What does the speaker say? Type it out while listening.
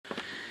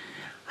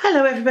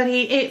Hello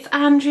everybody, it's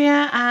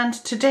Andrea and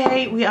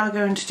today we are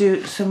going to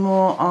do some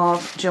more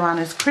of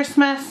Johanna's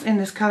Christmas in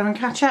this colouring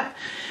catch-up.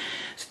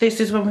 So this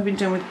is one we've been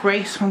doing with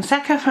Grace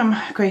Fonseca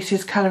from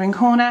Grace's Colouring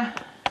Corner,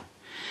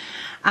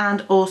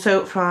 and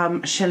also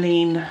from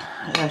Shalene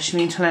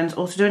Tallen's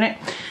also doing it.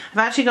 I've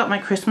actually got my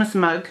Christmas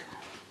mug.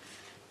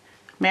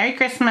 Merry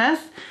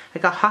Christmas! I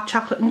got hot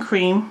chocolate and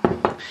cream.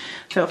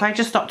 So if I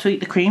just stop to eat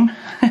the cream,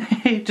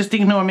 just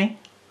ignore me.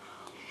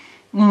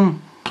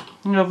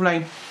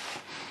 Lovely.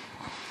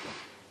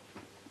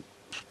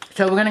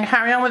 So we're going to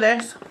carry on with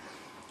this,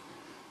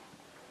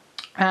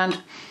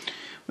 and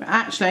we're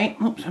actually,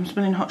 oops, I'm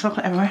spilling hot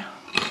chocolate everywhere.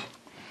 I'm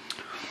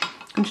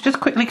going to just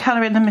quickly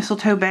colour in the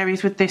mistletoe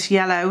berries with this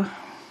yellow,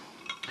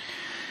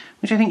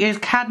 which I think is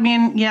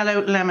cadmium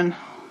yellow lemon.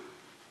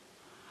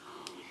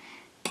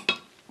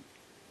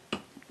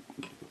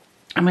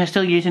 And we're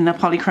still using the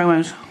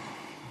polychromos,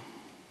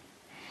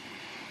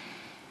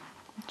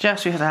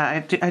 just because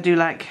I do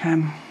like,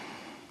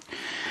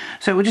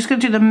 so we're just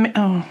going to do the,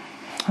 oh,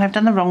 I've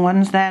done the wrong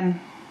ones then.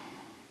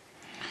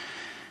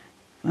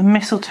 The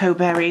mistletoe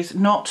berries,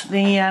 not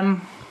the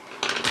other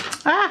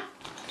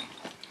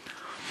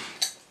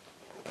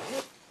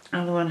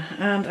one.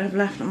 And I've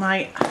left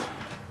my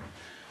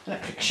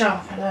electric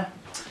sharpener,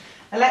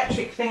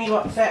 electric thingy,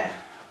 what's it,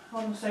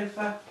 on the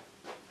sofa.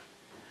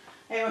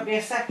 It won't be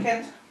a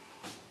second.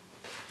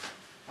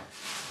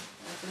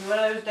 It's one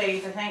of those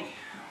days, I think.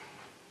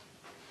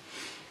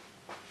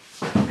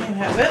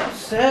 Whoops,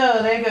 so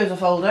there goes a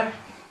folder.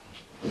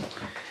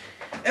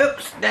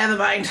 Oops, never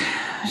mind.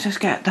 Let's just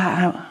get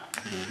that out.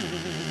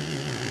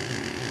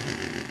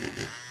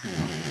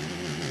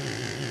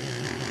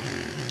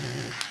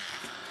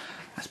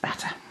 That's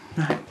better.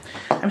 Right.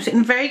 I'm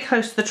sitting very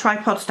close to the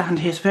tripod stand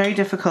here. It's very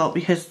difficult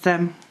because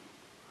I'm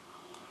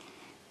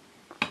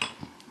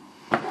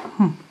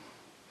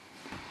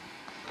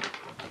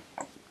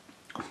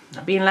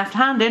being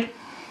left-handed.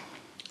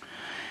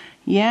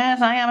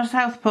 Yes, I am a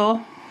southpaw.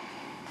 So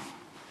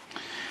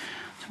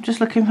I'm just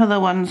looking for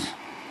the ones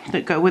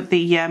that go with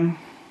the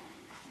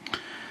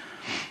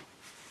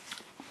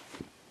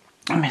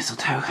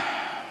mistletoe.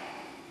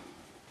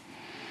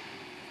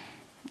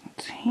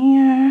 It's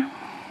here.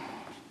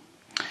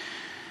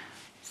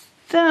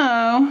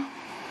 So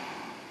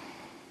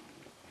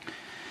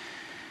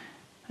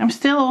I'm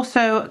still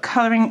also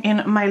colouring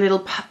in my little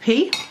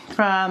puppy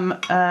from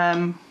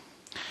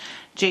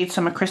Jade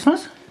Summer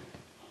Christmas.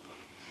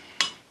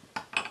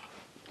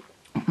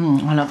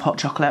 I love hot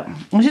chocolate.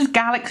 This is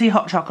Galaxy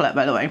hot chocolate,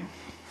 by the way.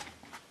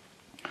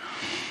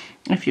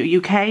 If you're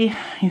UK,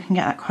 you can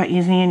get that quite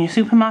easily in your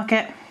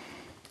supermarket.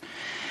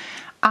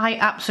 I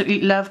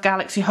absolutely love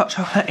Galaxy hot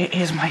chocolate. It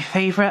is my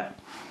favourite.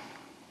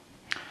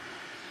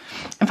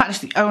 In fact, it's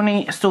the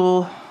only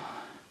store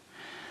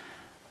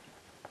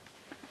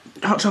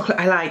hot chocolate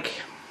I like.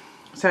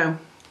 So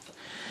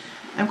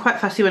I'm quite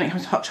fussy when it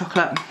comes to hot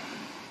chocolate.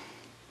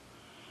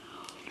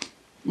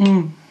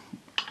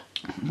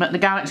 But the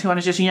Galaxy one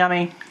is just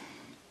yummy.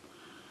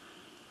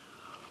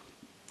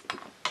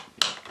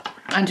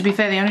 And to be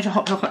fair, the only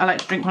hot chocolate I like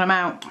to drink when I'm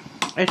out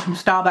is from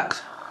Starbucks.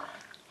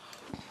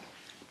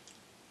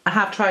 I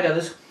have tried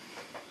others,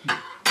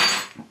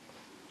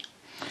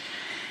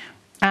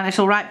 and it's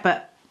alright,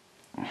 but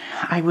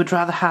I would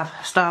rather have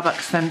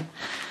Starbucks than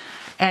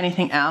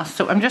anything else.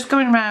 So I'm just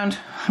going around.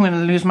 I'm going to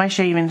lose my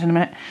shavings in a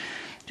minute.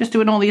 Just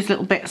doing all these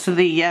little bits of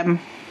the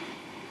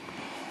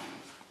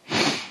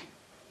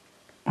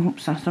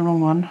oops, that's the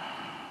wrong one.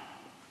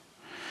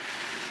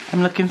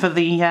 I'm looking for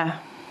the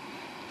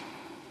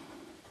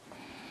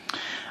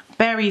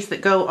berries that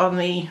go on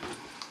the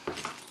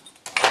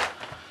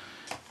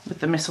with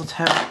the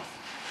mistletoe,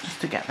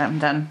 just to get them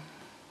done.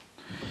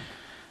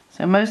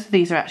 So most of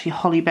these are actually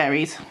holly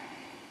berries.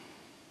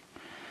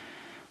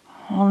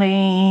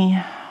 Holly,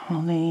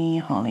 holly,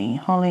 holly,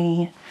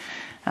 holly.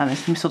 And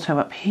there's mistletoe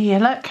up here,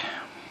 look.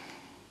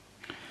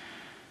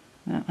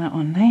 That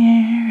one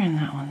there and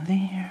that one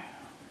there.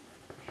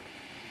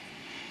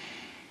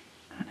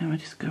 And then I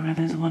just go around,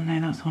 there's one there,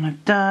 that's the one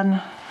I've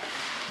done.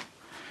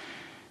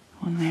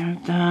 One there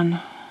I've done.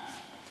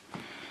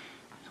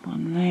 There's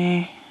one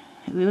there.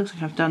 It looks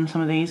like I've done some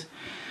of these.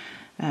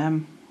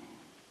 It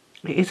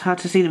is hard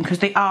to see them because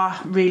they are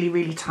really,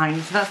 really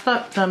tiny. So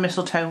that's the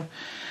mistletoe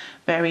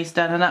berries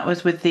done, and that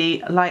was with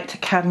the light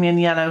cadmium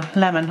yellow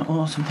lemon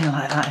or something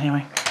like that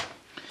anyway.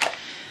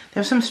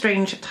 There are some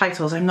strange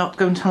titles, I'm not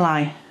going to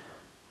lie.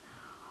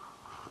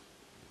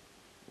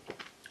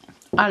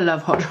 I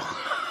love hot chocolate.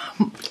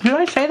 Did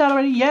I say that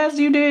already? Yes,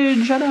 you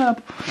did. Shut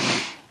up.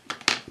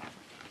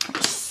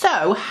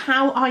 So,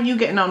 how are you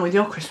getting on with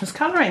your Christmas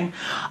colouring?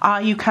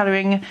 Are you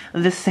colouring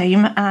the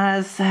same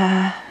as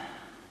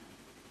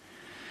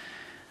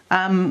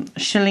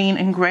Shalene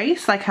and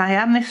Grace, like I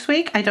am this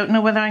week? I don't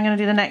know whether I'm going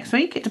to do the next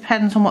week. It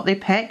depends on what they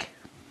pick.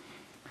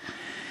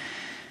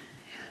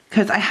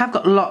 Because I have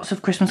got lots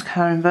of Christmas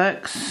colouring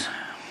books.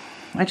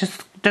 I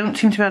just don't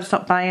seem to be able to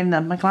stop buying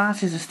them. My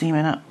glasses are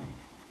steaming up.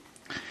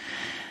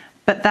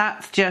 But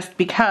that's just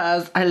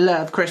because I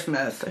love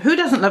Christmas. Who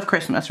doesn't love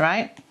Christmas,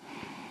 right?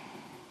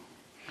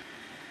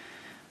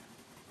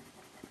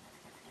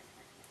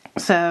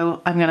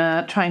 So I'm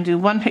gonna try and do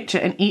one picture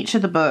in each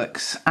of the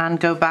books and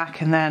go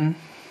back and then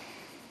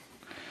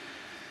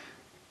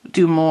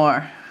do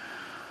more.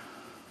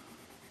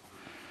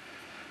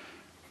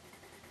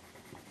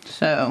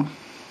 So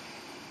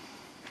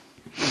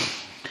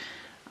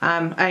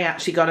I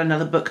actually got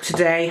another book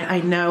today.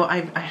 I know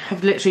I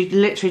have literally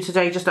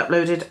today just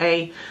uploaded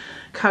a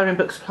colouring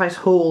book supplies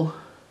haul.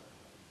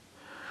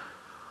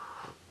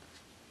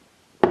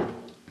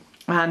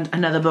 And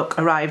another book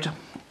arrived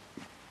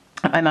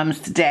at my mum's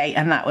today,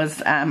 and that was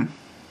The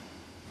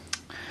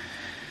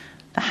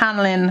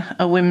Hanlon,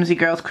 A Whimsy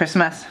Girl's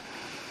Christmas.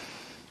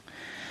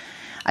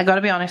 I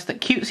gotta be honest, that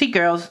cutesy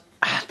girls,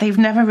 I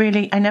never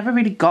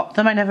really got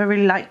them. I never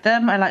really liked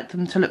them. I liked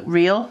them to look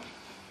real.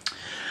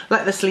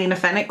 Like the Selena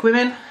Fenwick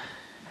women.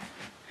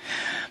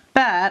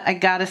 But I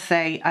gotta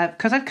say,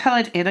 because I've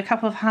coloured in a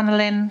couple of Hannah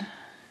Lynn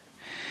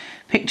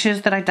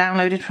pictures that I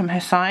downloaded from her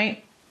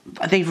site,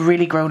 they've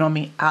really grown on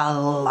me a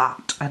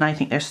lot, and I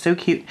think they're so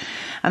cute.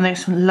 And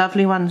there's some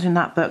lovely ones in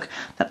that book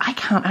that I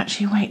can't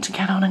actually wait to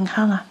get on and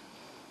colour.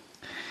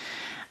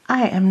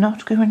 I am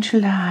not going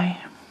to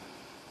lie.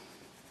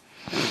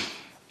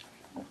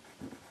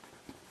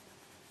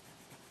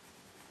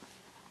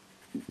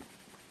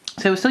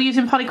 So we're still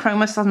using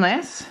polychromos on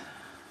this.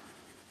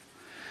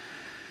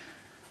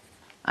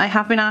 I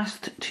have been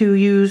asked to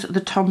use the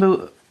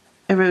Tombow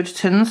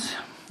Eroditons.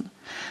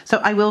 So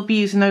I will be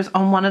using those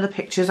on one of the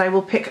pictures. I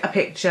will pick a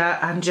picture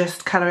and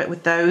just colour it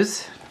with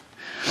those.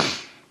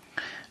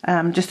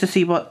 Just to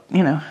see what,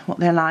 you know, what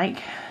they're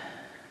like.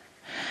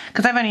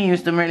 Because I've only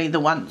used them really the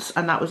once,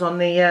 and that was on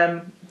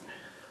the,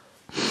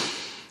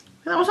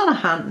 that was on a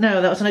hand,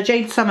 no, that was on a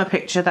Jade Summer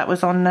picture. That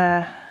was on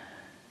the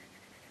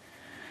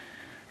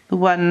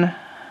one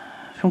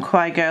from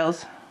Kawaii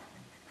Girls.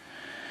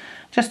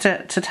 Just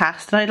to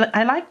test, and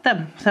I like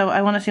them. So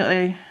I want to see what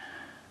they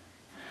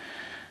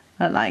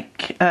are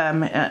like,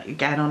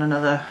 again on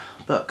another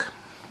book.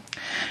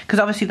 Because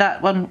obviously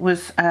that one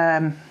was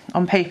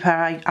on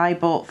paper I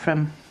bought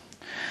from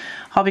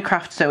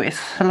Hobbycraft, so it's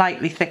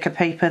slightly thicker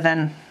paper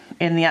than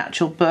in the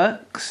actual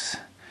books.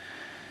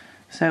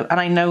 So, and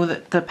I know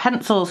that the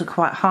pencils are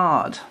quite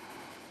hard.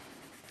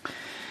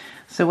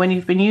 So when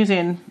you've been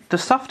using the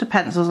softer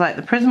pencils like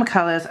the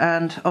Prismacolors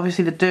and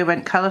obviously the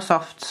Derwent Colour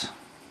Softs,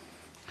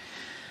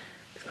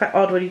 it's quite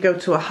odd when you go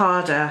to a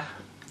harder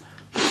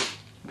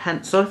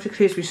pencil. If you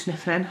excuse me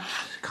sniffling,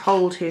 it's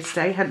cold here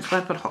today, hence why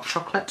I've got hot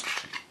chocolate.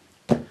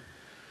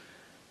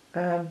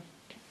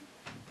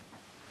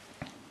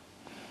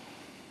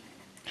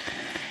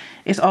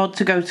 It's odd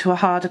to go to a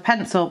harder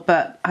pencil,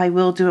 but I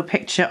will do a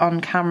picture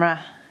on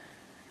camera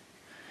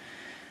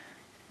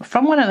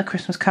from one of the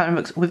Christmas colouring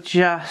books with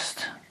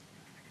just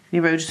the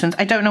Eroditons.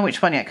 I don't know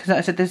which one yet, because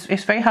I said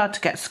it's very hard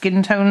to get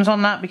skin tones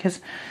on that,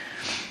 because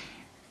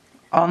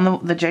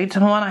on the Jade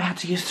Summer one I had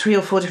to use 3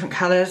 or 4 different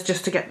colours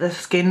just to get the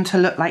skin to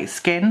look like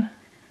skin.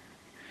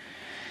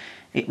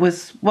 It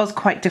was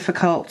quite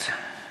difficult,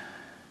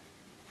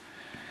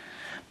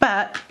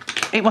 but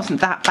it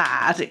wasn't that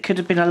bad. It could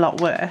have been a lot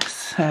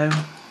worse.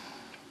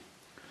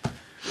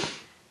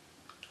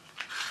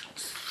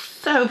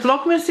 So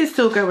Vlogmas is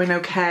still going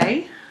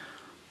okay.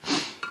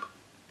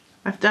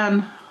 I've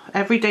done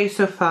every day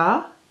so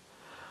far,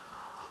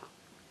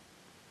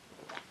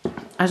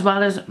 as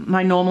well as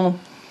my normal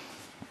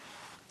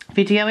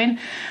videoing.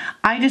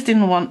 I just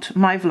didn't want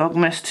my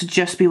Vlogmas to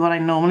just be what I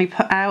normally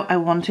put out. I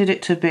wanted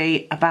it to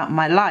be about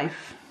my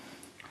life.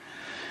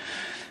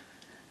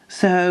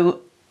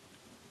 So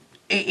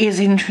it is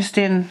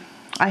interesting,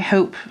 I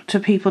hope, to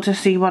people to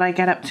see what I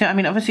get up to. I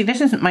mean, obviously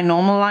this isn't my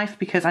normal life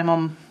because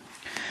I'm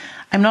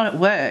not at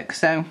work,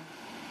 so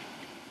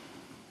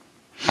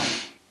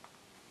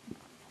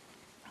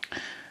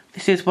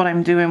this is what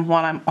I'm doing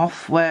while I'm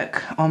off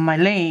work on my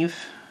leave.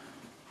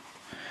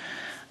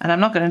 And I'm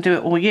not going to do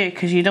it all year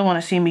because you don't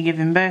want to see me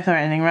giving birth or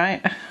anything,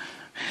 right?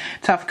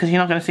 Tough, because you're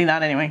not going to see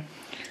that anyway.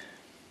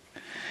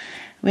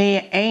 We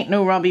ain't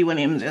no Robbie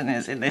Williams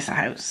in this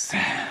house.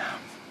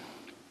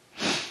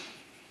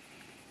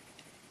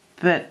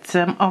 But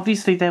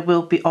obviously there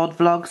will be odd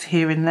vlogs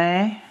here and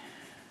there.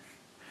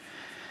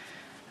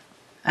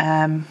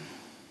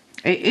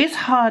 It is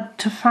hard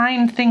to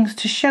find things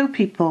to show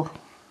people.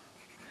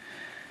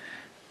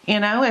 You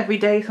know, every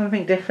day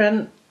something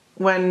different,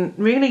 when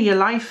really your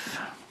life,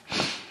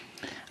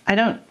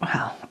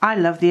 I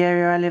love the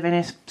area I live in.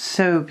 It's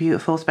so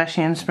beautiful,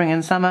 especially in spring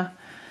and summer,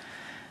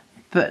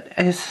 but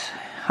it's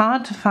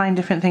hard to find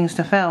different things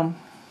to film.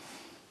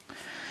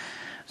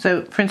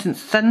 So for instance,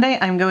 Sunday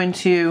I'm going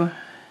to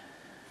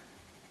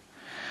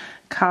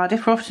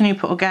Cardiff. We're off to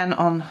Newport again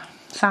on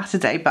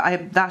Saturday,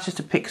 but that's just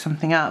to pick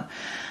something up.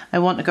 I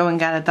want to go and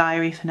get a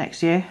diary for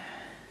next year.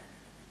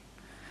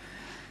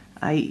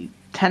 I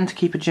tend to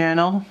keep a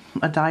journal,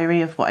 a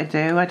diary of what I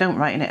do. I don't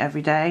write in it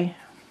every day.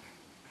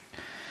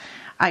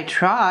 I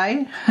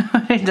try,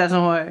 it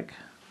doesn't work.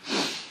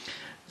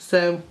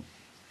 So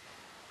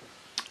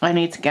I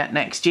need to get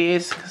next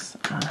year's because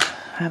I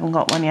haven't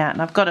got one yet,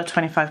 and I've got a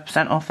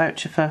 25% off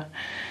voucher for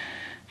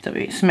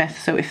W. Smith.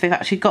 So if they've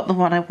actually got the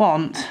one I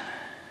want,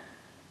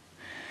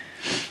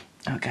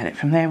 get it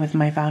from there with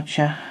my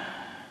voucher.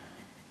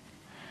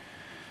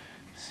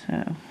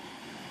 So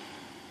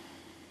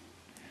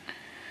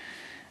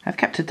I've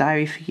kept a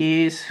diary for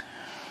years.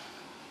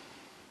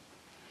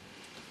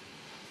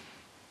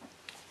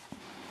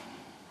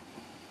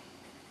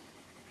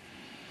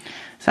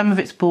 Some of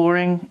it's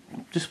boring,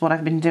 just what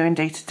I've been doing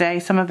day to day.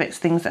 Some of it's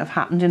things that have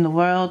happened in the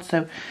world.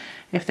 So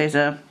if there's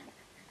a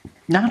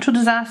natural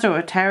disaster or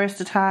a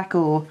terrorist attack,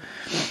 or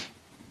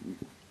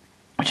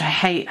which I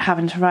hate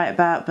having to write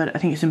about, but I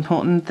think it's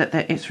important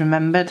that it's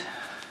remembered.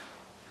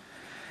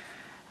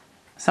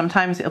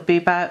 Sometimes it'll be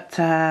about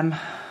the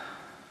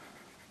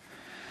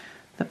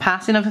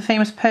passing of a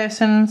famous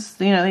persons,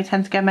 you know, they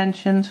tend to get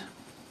mentioned.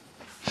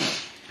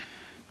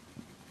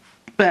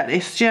 But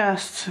it's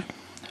just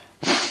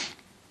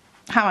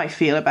how I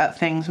feel about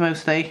things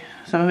mostly.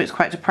 Some of it's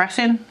quite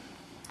depressing,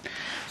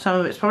 some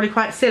of it's probably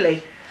quite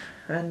silly,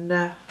 and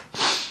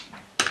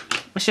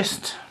it's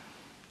just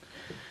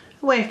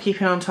a way of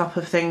keeping on top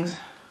of things.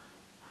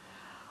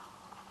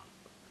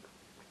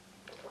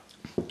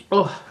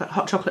 Oh, that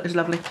hot chocolate is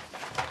lovely.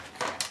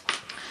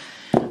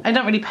 I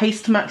don't really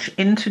paste much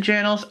into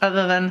journals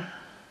other than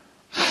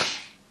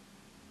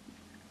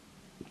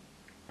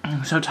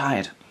I'm so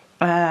tired.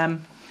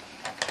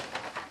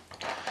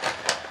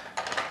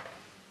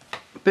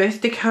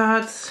 Birthday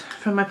cards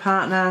from my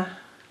partner,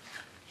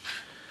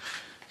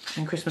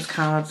 and Christmas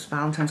cards,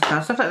 Valentine's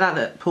cards, stuff like that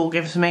that Paul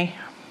gives me.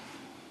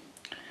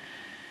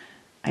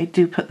 I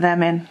do put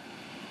them in,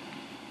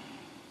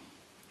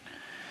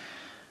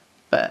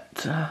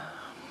 but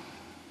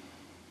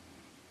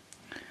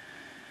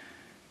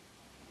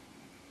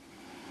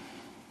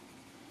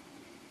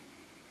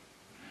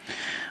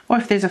or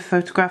if there's a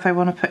photograph I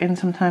want to put in,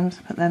 sometimes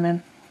I put them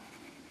in.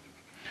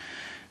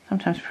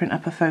 Sometimes print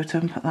up a photo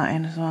and put that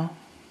in as well.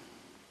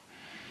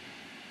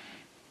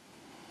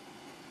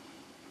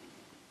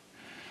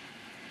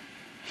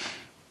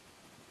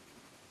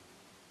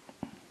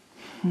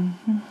 I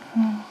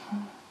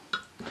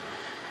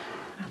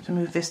have to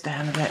move this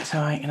down a bit so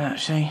I can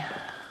actually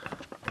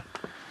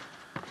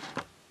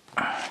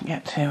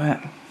get to it.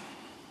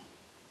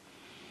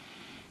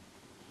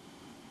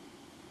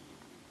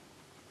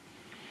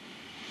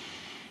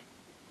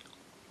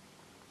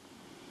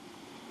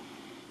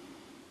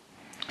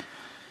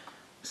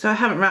 So I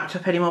haven't wrapped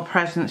up any more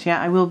presents yet.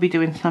 I will be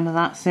doing some of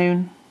that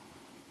soon.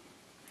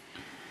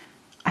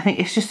 I think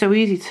it's just so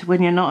easy to,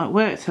 when you're not at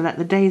work, to let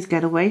the days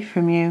get away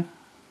from you.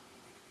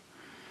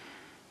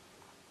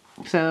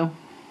 So,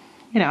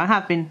 you know, I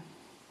have been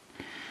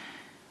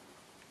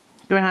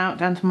going out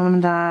down to mum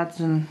and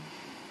dad's and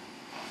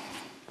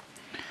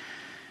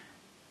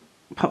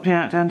popping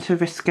out down to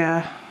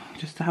Risca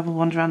just to have a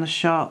wander around the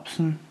shops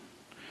and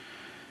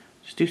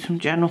just do some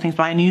general things.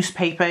 Buy a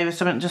newspaper, if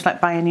something just like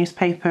buy a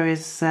newspaper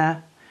is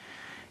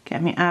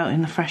getting me out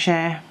in the fresh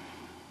air.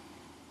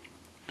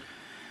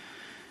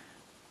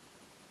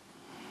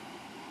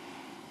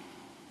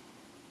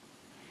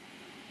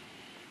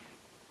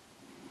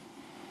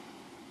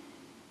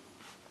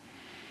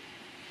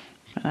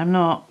 But I'm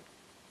not.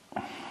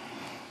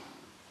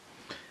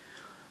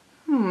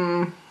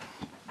 I'm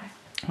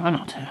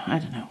not. I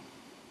don't know.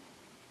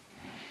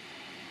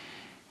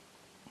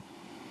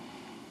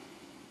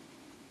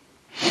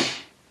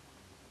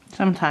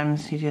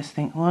 Sometimes you just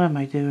think, what am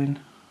I doing?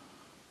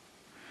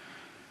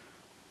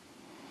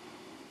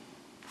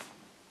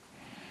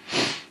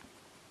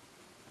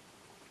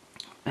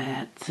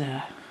 But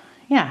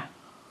yeah.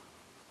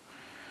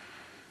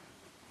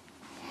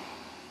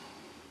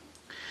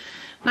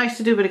 Nice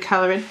to do a bit of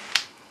colouring.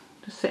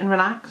 Just sit and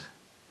relax.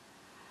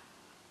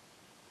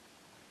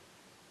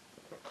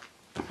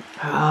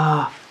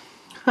 Ah.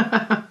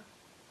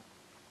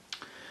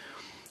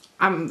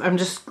 I'm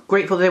just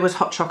grateful there was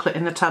hot chocolate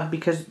in the tub,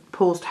 because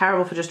Paul's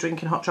terrible for just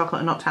drinking hot chocolate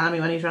and not telling me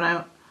when he's run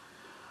out.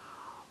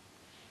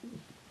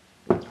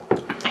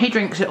 He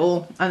drinks it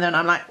all and then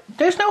I'm like,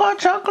 there's no hot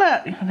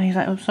chocolate, and he's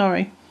like, oh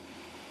sorry.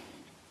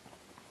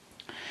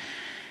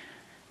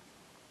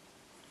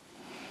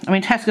 I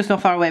mean, Tesco's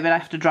not far away, but I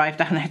have to drive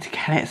down there to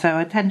get it, so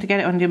I tend to get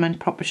it when I do my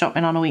proper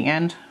shopping on a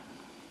weekend.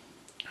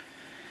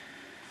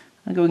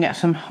 I go and get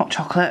some hot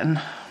chocolate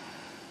and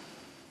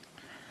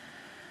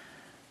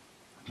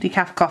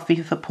decaf coffee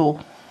for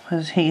Paul,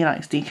 because he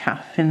likes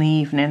decaf in the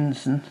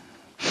evenings and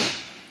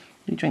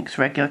he drinks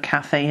regular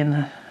cafe in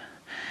the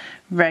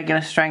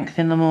regular strength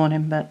in the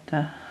morning, but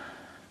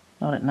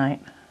not at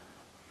night.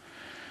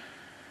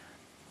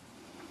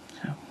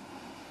 So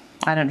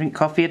I don't drink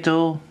coffee at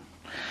all.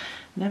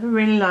 Never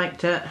really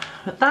liked it,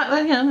 but that,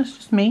 you know, that's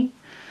just me.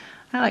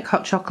 I like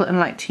hot chocolate and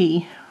like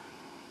tea.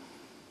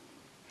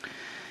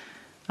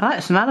 I like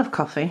the smell of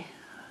coffee,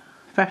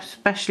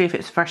 especially if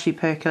it's freshly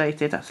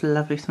percolated. That's a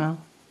lovely smell.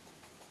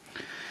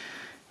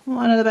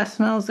 One of the best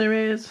smells there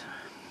is.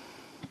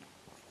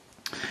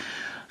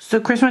 So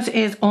Christmas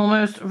is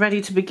almost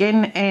ready to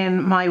begin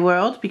in my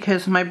world,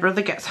 because my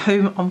brother gets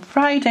home on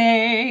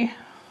Friday.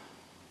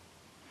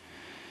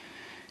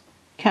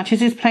 Catches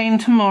his plane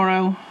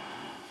tomorrow.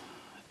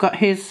 Got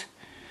his,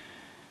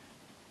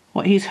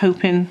 what he's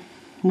hoping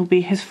will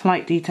be his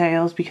flight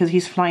details, because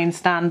he's flying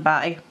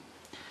standby.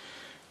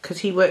 Because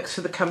he works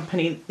for the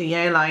company, the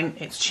airline,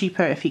 it's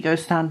cheaper if he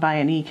goes standby,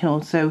 and he can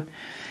also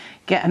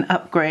get an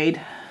upgrade.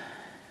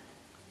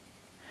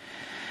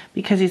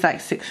 Because he's like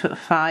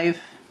 6'5",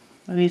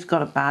 and he's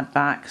got a bad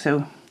back,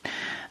 so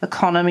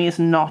economy is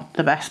not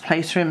the best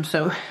place for him,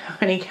 so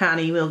when he can,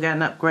 he will get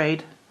an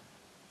upgrade.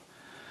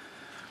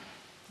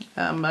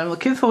 I'm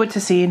looking forward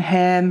to seeing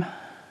him.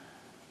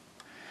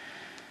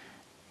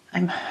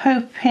 I'm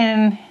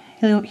hoping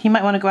he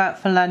might want to go out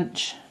for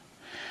lunch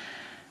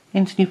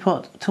into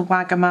Newport to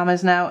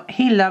Wagamama's now.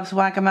 He loves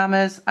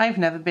Wagamama's. I've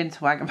never been to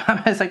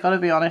Wagamama's, I gotta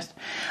be honest.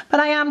 But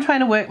I am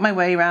trying to work my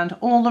way around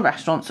all the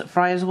restaurants at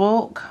Friars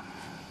Walk,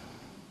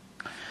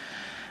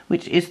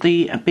 which is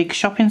the big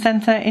shopping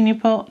centre in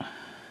Newport.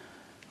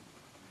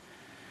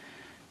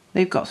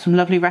 They've got some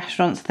lovely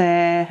restaurants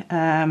there.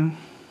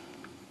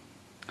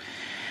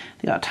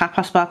 They've got a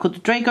tapas bar called the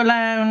Drago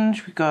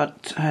Lounge. We've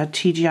got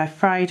TGI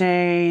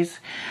Fridays,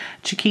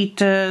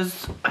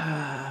 Chiquitas.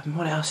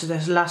 What else is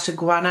there? Las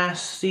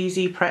Iguanas,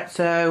 Zizi,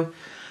 Prezzo,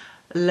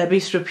 Le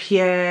Bistro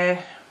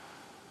Pierre,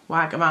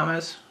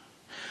 Wagamama's,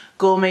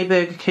 Gourmet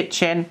Burger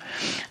Kitchen.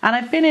 And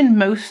I've been in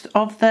most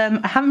of them.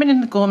 I haven't been in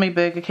the Gourmet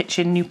Burger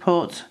Kitchen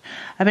Newport.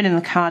 I've been in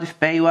the Cardiff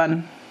Bay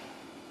one.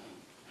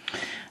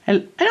 I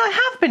know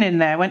I have been in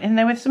there. Went in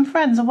there with some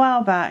friends a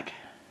while back.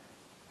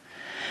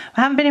 I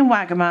haven't been in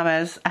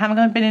Wagamama's, I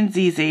haven't been in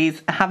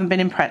Zizi's, I haven't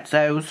been in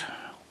Prezzo's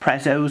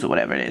or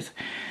whatever it is.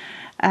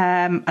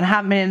 And I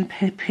haven't been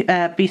in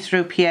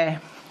Bistro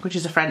Pierre, which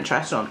is a French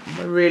restaurant.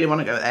 I really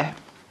want to go there,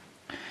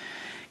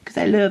 because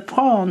I love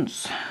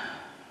France.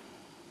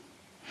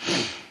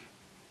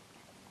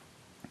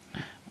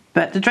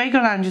 But the Drago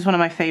Lounge is one of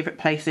my favourite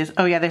places.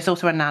 Oh yeah, there's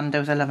also a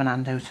Nando's, I love a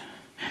Nando's.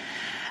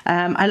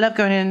 I love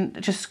going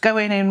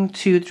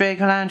into the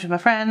Drago Lounge with my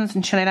friends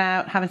and chilling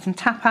out, having some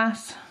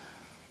tapas.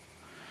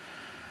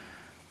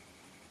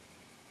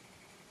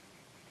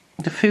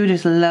 The food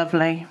is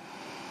lovely.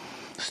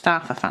 The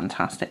staff are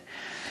fantastic.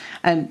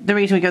 And the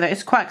reason we go there,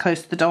 it's quite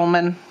close to the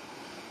Dolmen.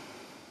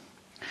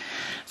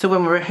 So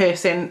when we're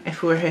rehearsing,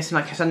 if we're rehearsing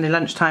like a Sunday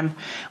lunchtime,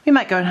 we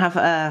might go and have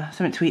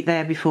something to eat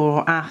there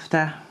before or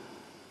after.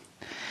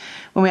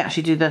 When we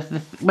actually do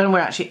when we're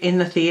actually in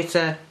the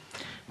theatre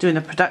doing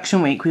the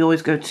production week, we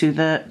always go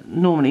to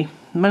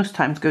most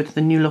times go to the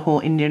New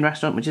Lahore Indian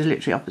restaurant, which is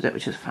literally opposite,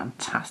 which is a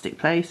fantastic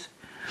place.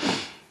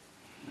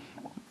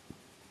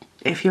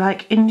 If you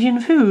like Indian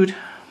food,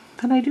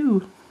 then I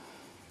do.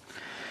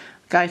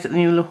 The guys at the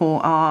New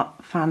Lahore are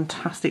a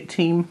fantastic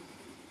team.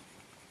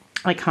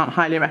 I can't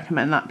highly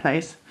recommend that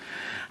place.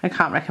 I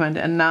can't recommend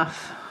it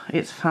enough.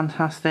 It's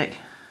fantastic.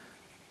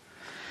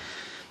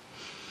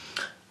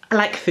 I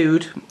like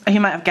food. You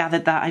might have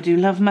gathered that. I do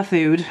love my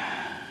food.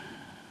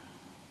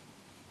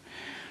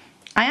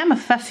 I am a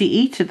fussy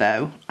eater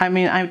though. I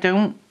mean, I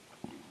don't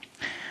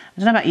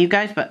know about you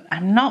guys, but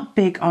I'm not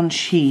big on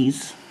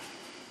cheese.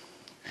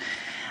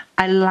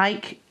 I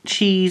like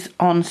cheese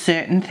on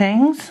certain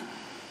things,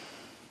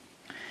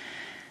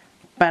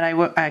 but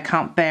I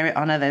can't bear it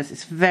on others.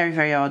 It's very,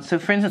 very odd. So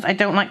for instance, I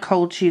don't like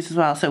cold cheese as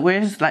well. So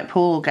whereas like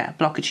Paul will get a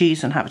block of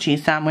cheese and have a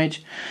cheese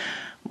sandwich,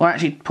 or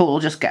actually Paul will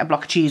just get a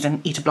block of cheese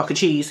and eat a block of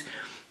cheese,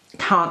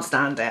 can't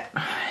stand it.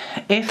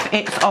 If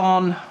it's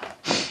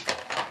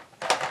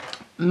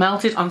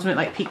melted on something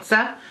like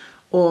pizza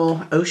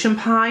or ocean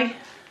pie,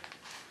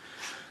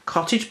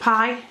 cottage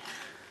pie,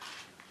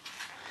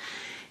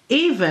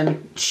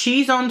 even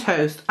cheese on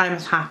toast, I'm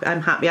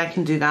happy I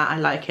can do that. I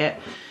like it.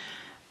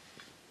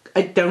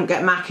 I don't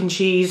get mac and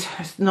cheese.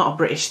 It's not a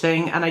British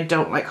thing, and I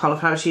don't like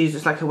cauliflower cheese.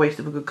 It's like a waste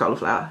of a good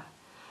cauliflower.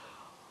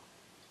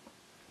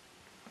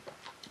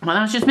 Well,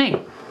 that's just me.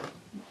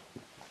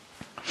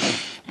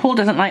 Paul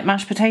doesn't like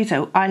mashed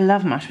potato. I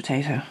love mashed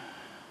potato.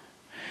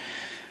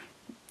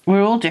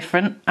 We're all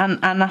different, and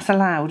that's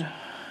allowed.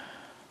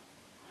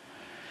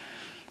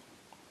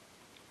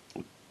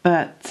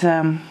 But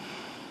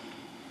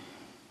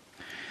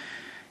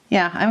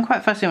yeah, I'm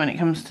quite fussy when it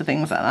comes to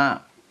things like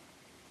that.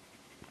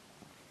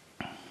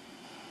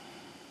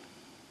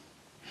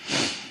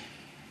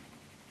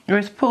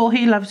 Whereas Paul,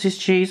 he loves his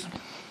cheese.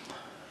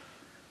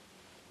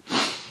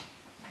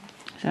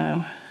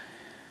 So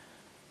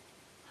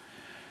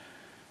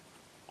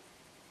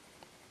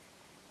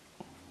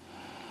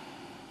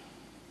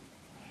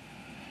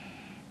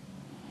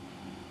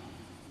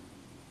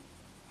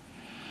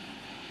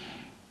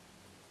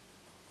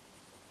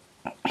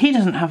he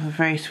doesn't have a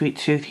very sweet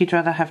tooth. He'd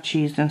rather have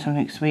cheese than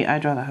something sweet.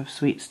 I'd rather have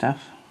sweet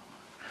stuff.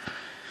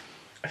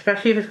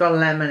 Especially if it's got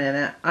lemon in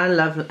it. I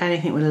love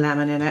anything with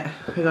lemon in it.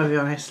 I gotta be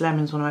honest,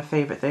 lemon's one of my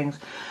favourite things.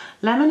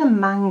 Lemon and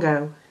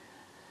mango.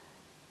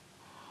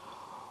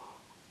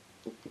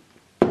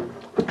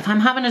 If I'm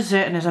having a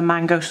dessert and there's a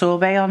mango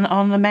sorbet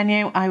on the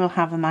menu, I will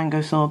have a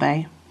mango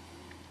sorbet.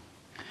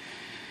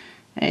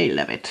 I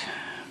love it.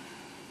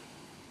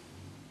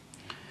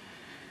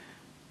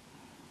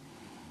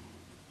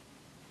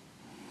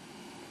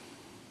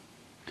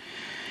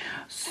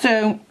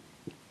 So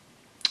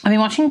I've been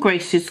watching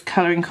Grace's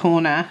Colouring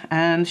Corner,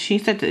 and she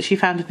said that she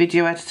found a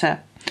video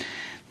editor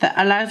that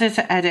allows her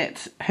to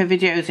edit her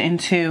videos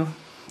into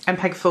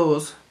MPEG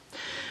 4s,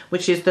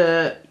 which is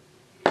the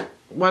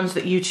ones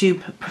that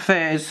YouTube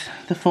prefers,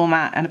 the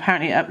format, and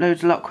apparently it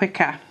uploads a lot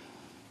quicker.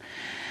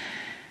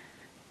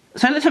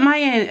 So I looked at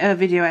my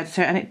video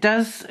editor and it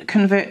does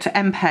convert to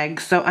MPEG,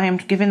 so I am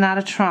giving that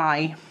a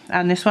try,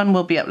 and this one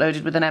will be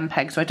uploaded with an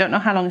MPEG, so I don't know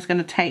how long it's going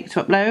to take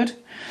to upload,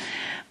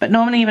 but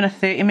normally even a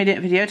 30-minute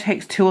video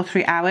takes 2 or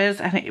 3 hours,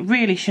 and it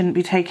really shouldn't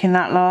be taking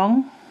that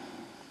long.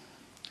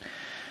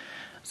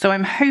 So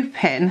I'm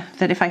hoping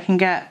that if I can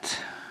get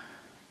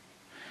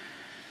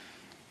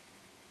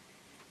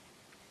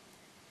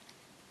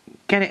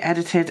it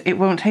edited, it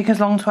won't take as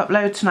long to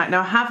upload tonight.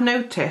 Now I have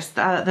noticed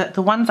that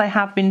the ones I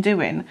have been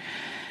doing,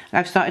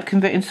 I've started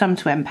converting some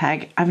to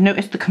MPEG. I've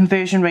noticed the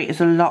conversion rate is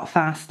a lot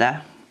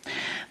faster.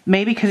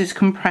 Maybe because it's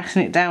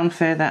compressing it down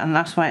further and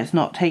that's why it's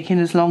not taking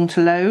as long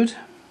to load.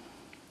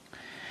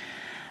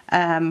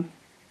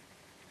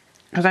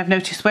 Because I've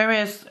noticed,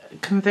 whereas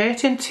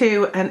converting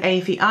to an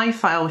AVI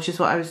file, which is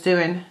what I was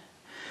doing,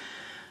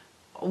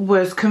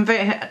 was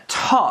converting at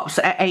tops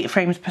at 8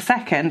 frames per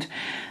second,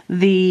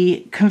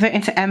 the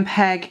converting to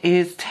MPEG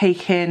is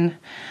taking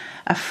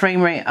a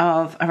frame rate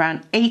of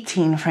around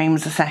 18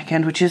 frames a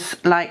second, which is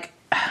like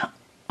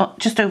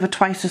just over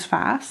twice as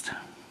fast.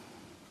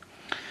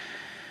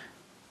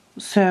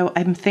 So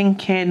I'm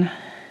thinking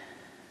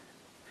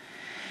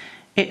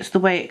it's the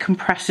way it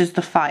compresses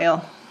the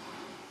file,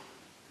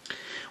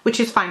 which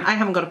is fine. I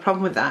haven't got a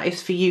problem with that.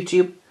 It's for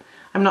YouTube.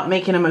 I'm not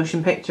making a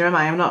motion picture, am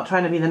I? I'm not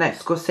trying to be the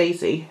next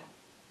Scorsese.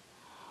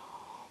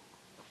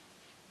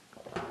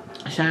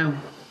 So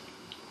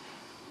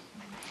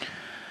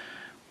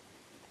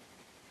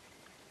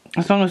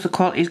as long as the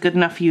quality is good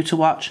enough for you to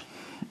watch,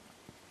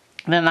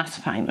 then that's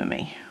fine with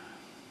me.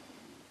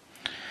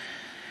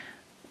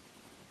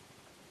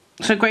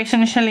 So Grace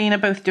and Shalene are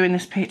both doing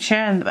this picture,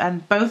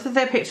 and both of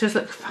their pictures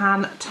look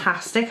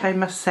fantastic, I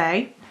must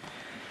say.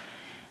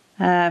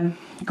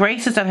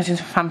 Grace has done it in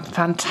some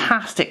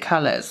fantastic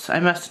colours, I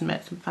must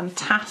admit, some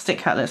fantastic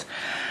colours.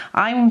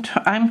 I'm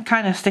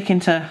kind of sticking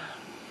to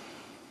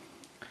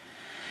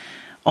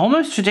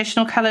almost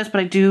traditional colours, but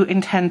I do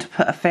intend to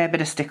put a fair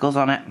bit of stickles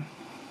on it.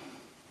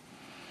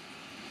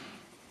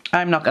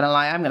 I'm not going to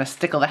lie, I'm going to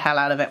stickle the hell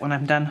out of it when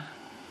I'm done.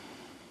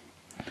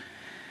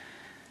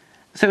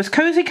 So it's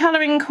Cozy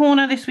Colouring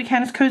Corner this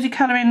weekend. It's Cozy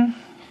Colouring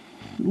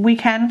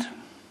Weekend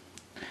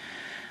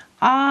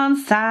on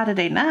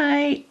Saturday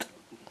night.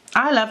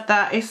 I love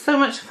that. It's so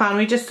much fun.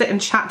 We just sit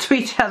and chat to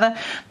each other.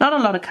 Not a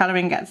lot of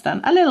colouring gets done.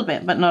 A little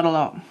bit, but not a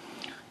lot.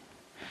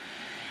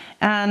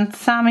 And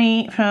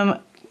Sammy from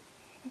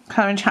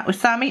Colour and Chat with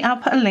Sammy, I'll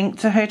put a link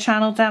to her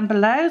channel down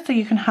below so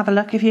you can have a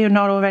look if you're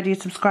not already a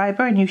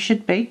subscriber, and you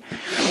should be.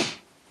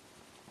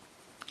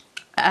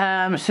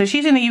 So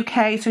she's in the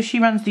UK, so she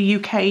runs the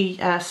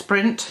UK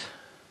sprint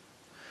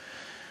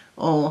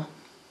or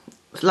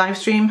live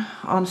stream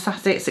on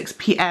Saturday at 6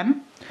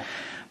 PM.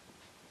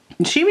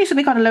 She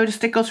recently got a load of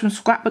stickers from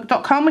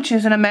scrapbook.com, which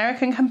is an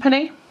American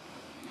company,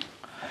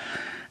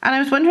 and I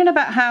was wondering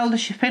about how the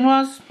shipping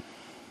was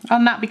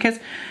on that,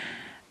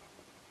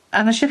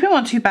 and the shipping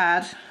wasn't too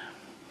bad.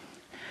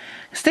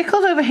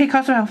 Stickles over here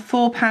cost around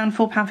 £4,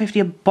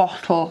 £4.50 a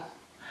bottle,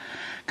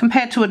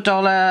 compared to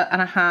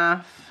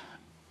 $1.50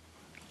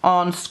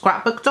 on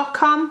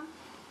scrapbook.com.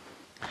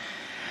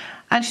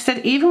 And she said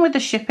even with the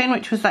shipping,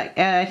 which was like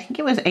I think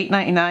it was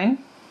 $8.99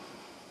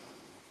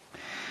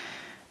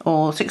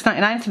 or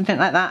 $6.99, something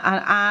like that,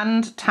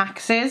 and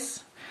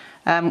taxes,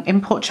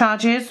 import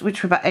charges,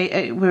 which were about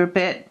were a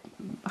bit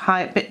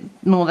high, a bit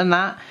more than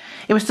that,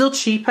 it was still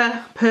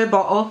cheaper per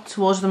bottle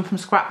towards them from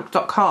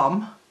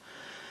scrapbook.com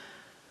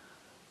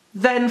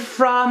than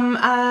from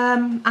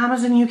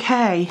Amazon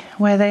UK,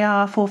 where they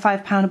are £4 or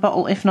 £5 a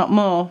bottle, if not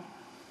more.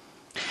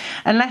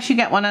 Unless you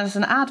get one as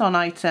an add-on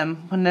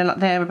item, when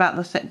they're about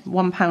the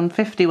 £1.50,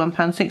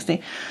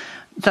 £1.60,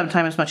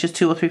 sometimes as much as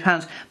 £2 or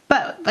 £3.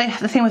 But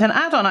the thing with an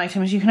add-on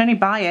item is you can only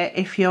buy it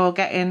if you're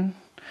getting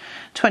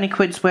 20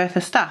 quid's worth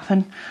of stuff,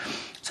 and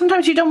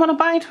sometimes you don't want to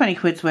buy 20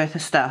 quid's worth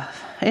of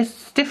stuff.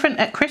 It's different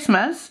at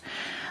Christmas.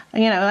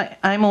 You know, like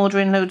I'm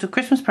ordering loads of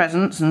Christmas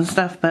presents and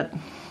stuff, but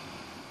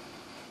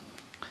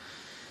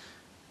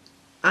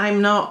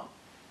I'm not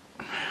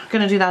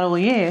going to do that all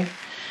year.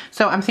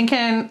 So I'm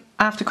thinking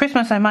after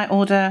Christmas I might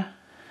order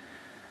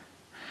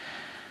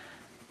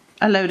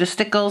a load of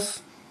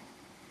stickles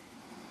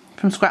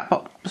from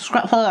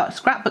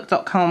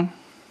scrapbook.com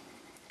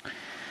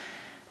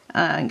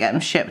and get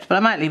them shipped. But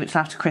I might leave it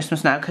till after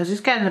Christmas now, because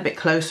it's getting a bit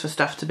close for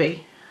stuff to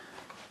be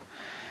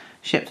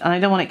shipped, and I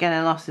don't want it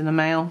getting lost in the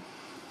mail.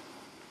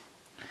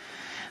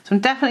 So I'm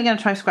definitely going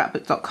to try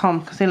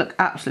scrapbook.com, because they look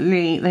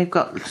absolutely, they've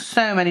got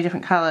so many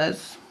different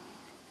colours.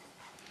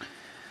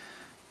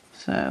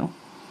 So,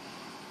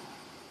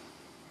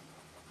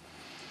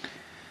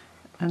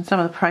 and some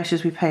of the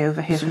prices we pay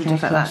over here for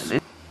things like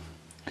that.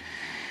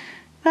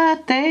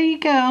 But there you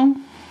go.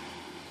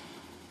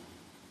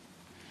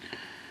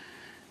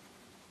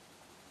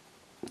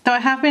 So I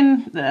have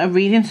been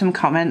reading some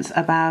comments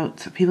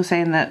about people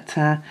saying that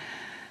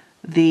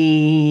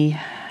the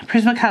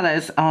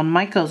Prismacolors on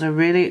Michaels are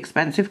really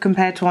expensive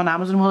compared to on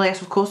Amazon. Well,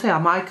 yes, of course they are.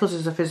 Michaels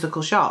is a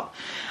physical shop.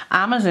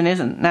 Amazon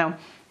isn't. Now,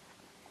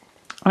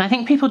 and I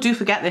think people do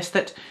forget this,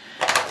 that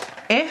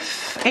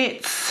if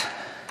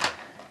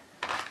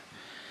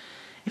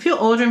you're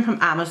ordering from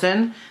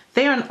Amazon,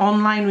 they are an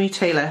online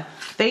retailer.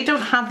 They don't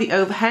have the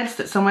overheads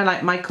that somewhere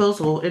like Michaels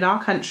or in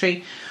our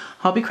country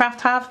Hobbycraft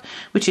have,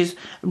 which is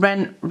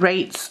rent,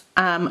 rates,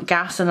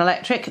 gas and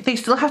electric. They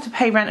still have to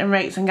pay rent and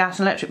rates and gas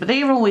and electric, but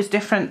they are always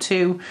different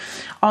to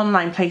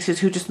online places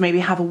who just maybe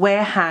have a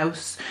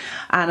warehouse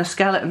and a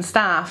skeleton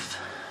staff.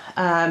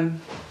 There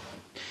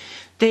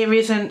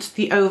isn't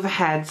the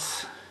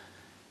overheads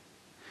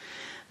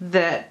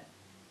that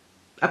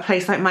a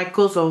place like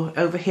Michaels or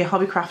over here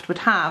Hobbycraft would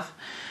have.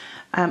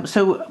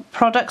 So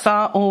products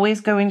are always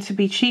going to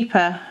be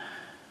cheaper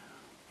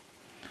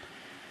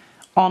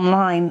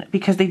online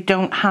because they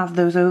don't have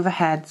those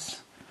overheads.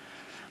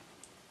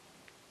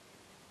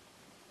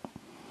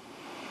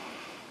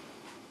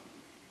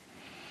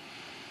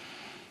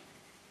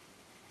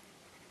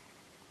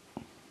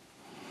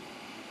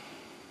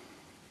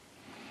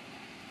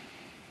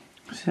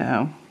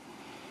 So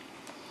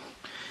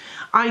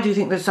I do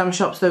think that some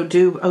shops though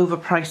do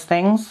overprice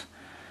things,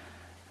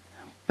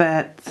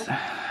 but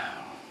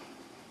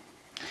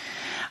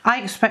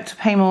I expect to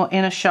pay more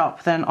in a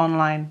shop than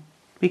online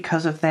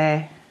because of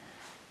their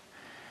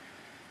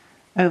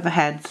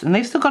overheads, and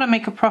they've still got to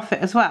make a profit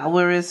as well,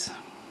 whereas,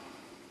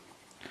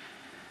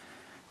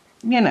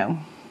 you know,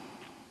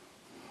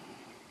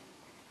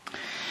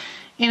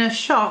 in a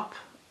shop,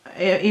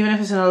 even if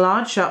it's in a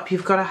large shop,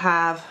 you've got to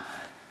have,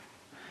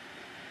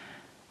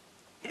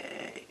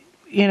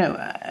 you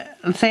know,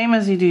 same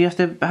as you do, you have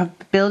to have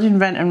building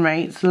rent and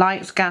rates,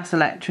 lights, gas,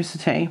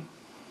 electricity.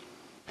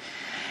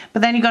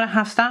 But then you've got to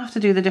have staff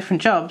to do the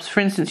different jobs. For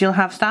instance, you'll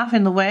have staff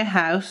in the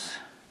warehouse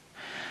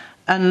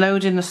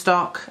unloading the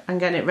stock and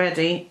getting it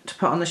ready to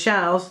put on the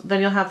shelves.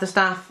 Then you'll have the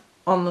staff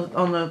on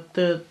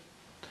the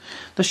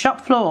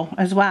shop floor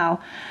as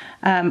well.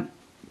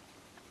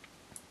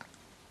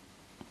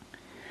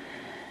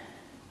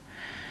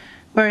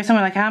 Whereas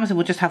somewhere like Amazon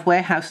will just have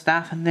warehouse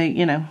staff, and they,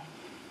 you know.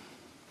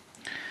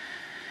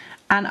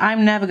 And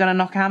I'm never going to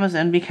knock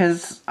Amazon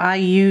because I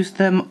use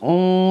them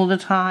all the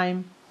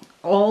time.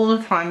 All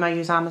the time I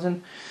use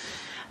Amazon.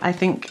 I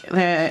think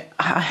they're...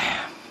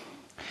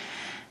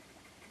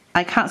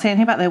 I can't say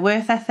anything about their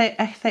work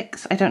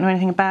ethics. I don't know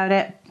anything about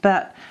it.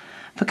 But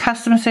for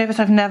customer service,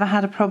 I've never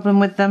had a problem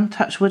with them.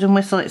 Touch wood and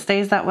whistle, it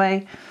stays that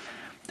way.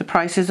 The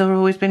prices have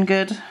always been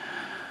good.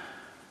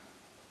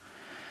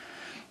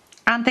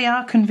 And they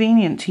are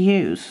convenient to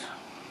use.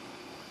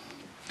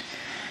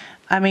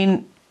 I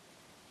mean,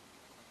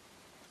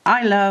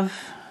 I love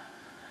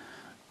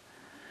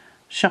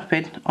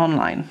shopping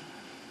online.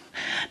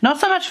 Not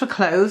so much for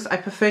clothes. I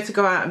prefer to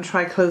go out and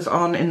try clothes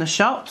on in the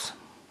shops.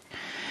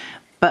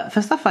 But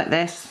for stuff like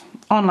this,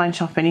 online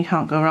shopping, you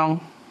can't go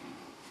wrong.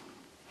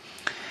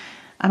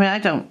 I mean, I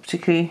don't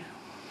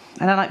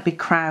like big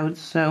crowds,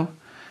 so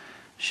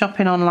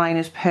shopping online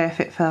is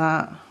perfect for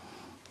that.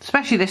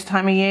 Especially this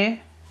time of year,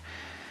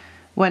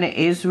 when it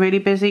is really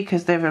busy,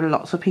 because there are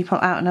lots of people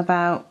out and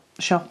about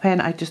shopping.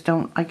 I just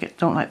don't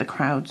like the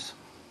crowds.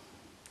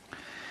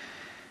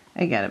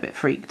 I get a bit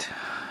freaked.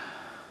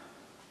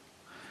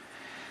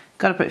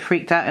 Got a bit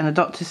freaked out in the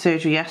doctor's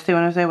surgery yesterday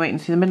when I was there waiting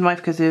to see the midwife,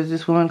 because there was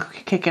this woman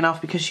kicking off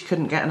because she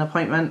couldn't get an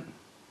appointment.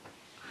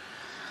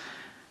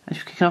 And she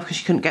was kicking off because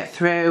she couldn't get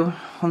through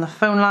on the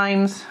phone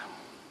lines.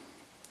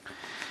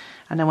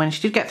 And then when she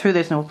did get through,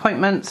 there's no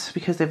appointments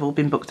because they've all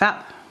been booked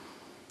up.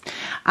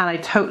 And I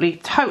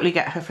totally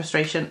get her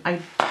frustration.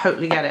 I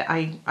totally get it.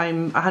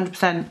 I'm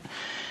 100%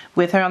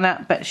 with her on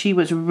that. But she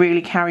was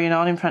really carrying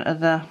on in front of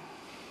the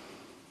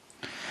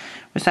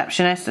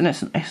receptionist, and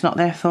it's not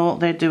their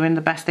fault. They're doing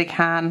the best they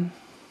can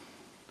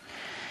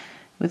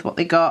with what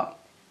they got.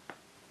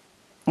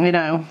 You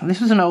know,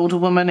 this was an older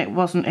woman. It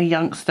wasn't a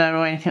youngster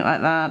or anything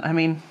like that. I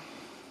mean,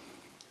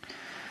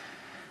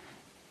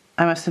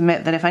 I must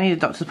admit that if I need a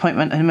doctor's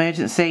appointment, an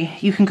emergency,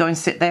 you can go and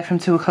sit there from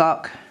 2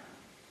 o'clock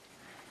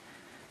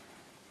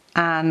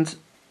and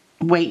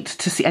wait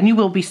to see, and you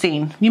will be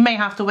seen. You may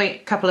have to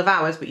wait a couple of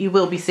hours, but you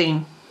will be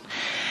seen.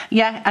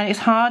 Yeah, and it's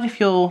hard if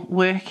you're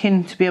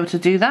working to be able to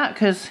do that,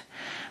 because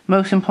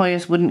most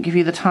employers wouldn't give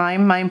you the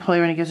time. My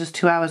employer only gives us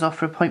 2 hours off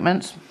for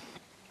appointments,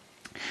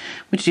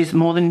 which is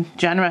more than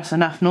generous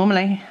enough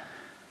normally.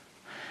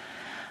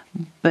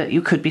 But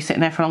you could be sitting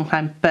there for a long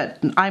time.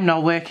 But I'm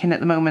not working at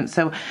the moment,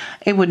 so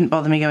it wouldn't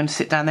bother me going to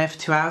sit down there for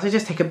 2 hours. I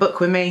just take a book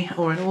with me,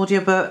 or an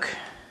audio book.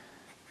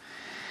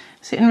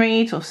 Sit and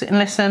read, or sit and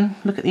listen,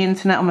 look at the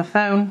internet on my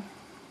phone.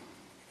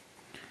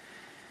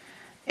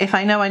 If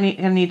I know I need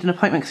an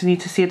appointment because I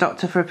need to see a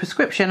doctor for a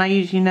prescription, I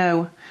usually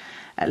know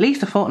at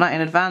least a fortnight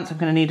in advance I'm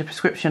going to need a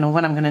prescription or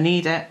when I'm going to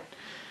need it.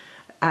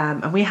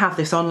 And we have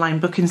this online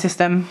booking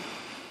system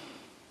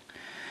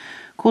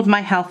called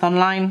My Health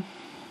Online.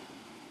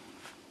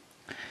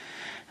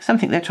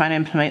 Something they're trying to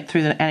implement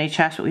through the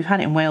NHS, but we've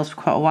had it in Wales for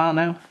quite a while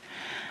now.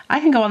 I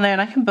can go on there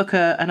and I can book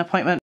an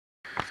appointment.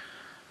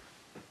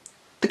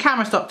 The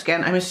camera stopped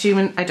again. I'm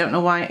assuming, I don't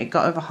know why it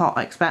got over hot,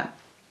 I expect.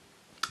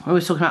 I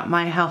was talking about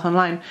My Health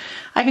Online.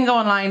 I can go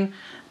online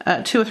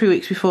 2 or 3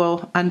 weeks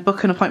before and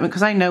book an appointment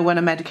because I know when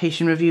a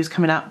medication review is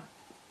coming up.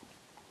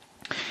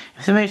 If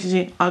it's an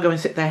emergency, I'll go and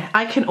sit there.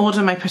 I can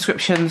order my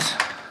prescriptions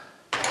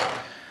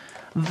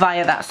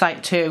via that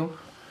site too,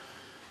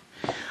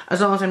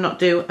 as long as I'm not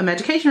due a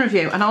medication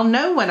review. And I'll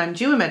know when I'm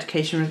due a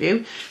medication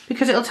review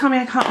because it'll tell me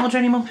I can't order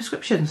any more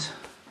prescriptions.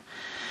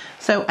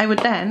 So I would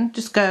then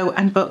just go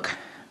and book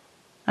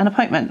an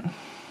appointment.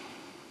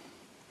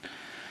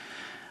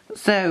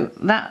 So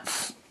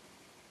that's,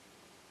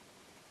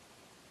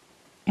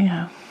 you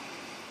know,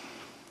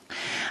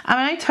 I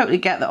mean, I totally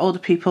get that older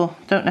people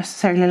don't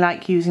necessarily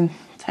like using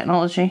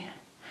technology.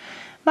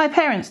 My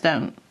parents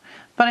don't.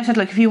 But I said,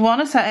 look, if you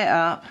want to set it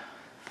up,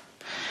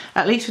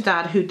 at least for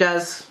Dad, who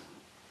does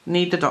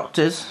need the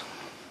doctors,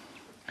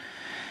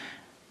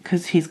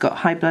 because he's got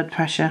high blood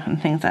pressure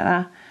and things like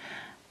that,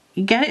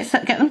 you get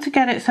them to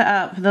get it set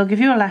up. They'll give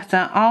you a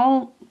letter.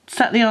 I'll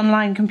set the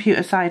online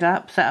computer side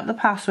up, set up the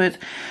passwords,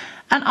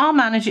 and I'll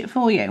manage it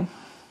for you.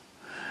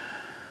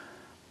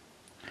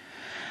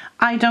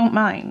 I don't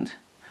mind.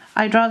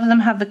 I'd rather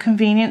them have the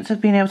convenience of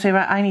being able to say,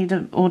 right, I need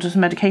to order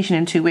some medication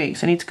in 2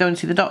 weeks. I need to go and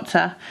see the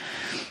doctor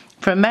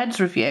for a meds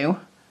review,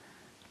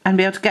 and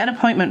be able to get an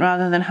appointment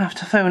rather than have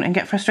to phone and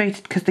get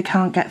frustrated because they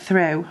can't get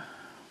through.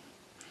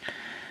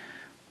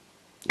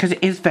 Because it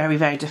is very,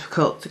 very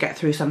difficult to get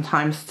through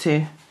sometimes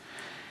to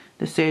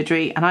the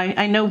surgery. And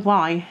I know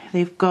why.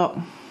 They've got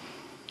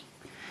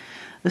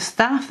the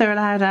staff they're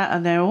allowed out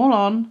and they're all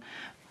on,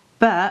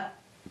 but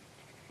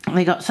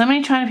they got so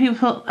many China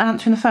people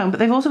answering the phone, but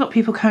they've also got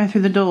people coming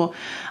through the door.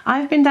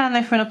 I've been down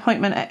there for an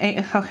appointment at 8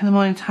 o'clock in the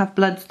morning to have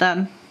bloods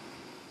done.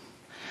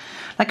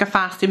 Like a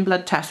fasting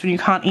blood test when you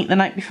can't eat the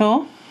night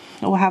before,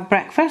 or have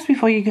breakfast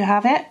before you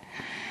have it.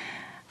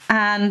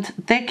 And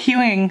they're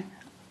queuing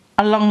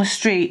along the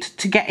street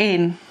to get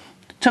in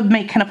to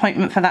make an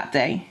appointment for that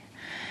day.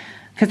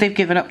 Because they've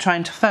given up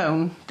trying to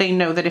phone. They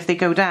know that if they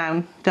go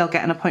down, they'll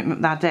get an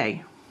appointment that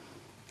day.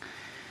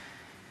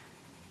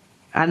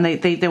 And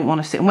they don't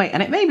want to sit and wait.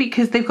 And it may be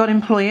because they've got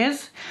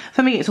employers.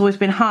 For me, it's always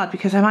been hard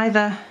because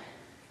I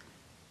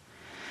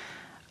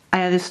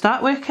either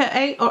start work at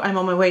 8 or I'm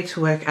on my way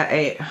to work at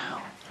 8.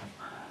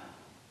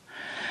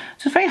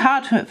 So it's very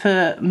hard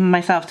for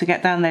myself to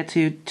get down there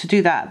to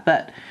do that,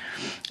 but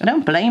I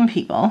don't blame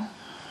people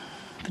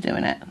for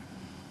doing it.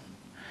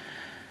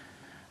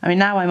 I mean,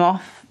 now I'm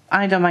off.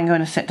 I don't mind going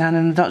to sit down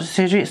in the doctor's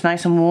surgery. It's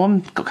nice and warm,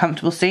 got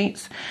comfortable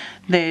seats.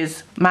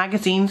 There's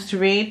magazines to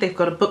read. They've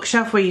got a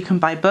bookshelf where you can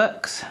buy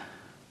books.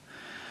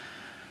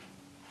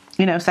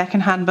 You know,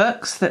 second-hand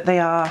books that they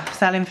are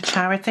selling for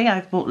charity.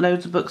 I've bought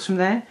loads of books from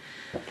there.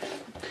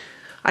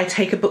 I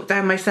take a book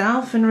down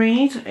myself and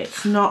read.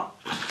 It's not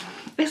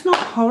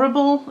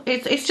horrible.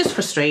 It's just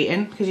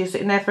frustrating because you're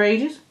sitting there for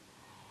ages.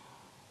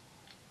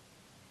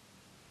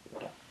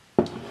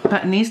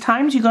 But in these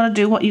times, you got to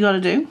do what you got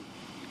to do.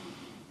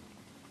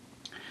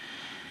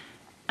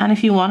 And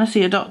if you want to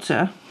see a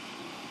doctor,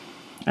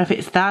 if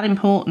it's that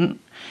important,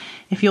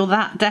 if you're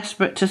that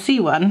desperate to see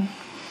one,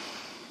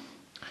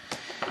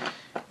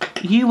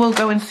 you will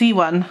go and see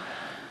one,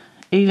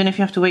 even if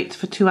you have to wait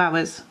for 2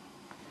 hours.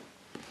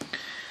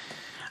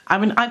 I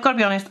mean, I've got to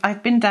be honest,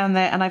 I've been down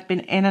there and I've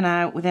been in and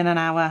out within an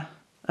hour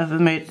of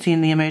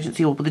seeing the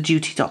emergency or the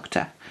duty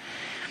doctor.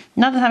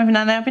 Another time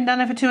I've been down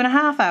there for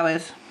 2.5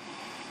 hours.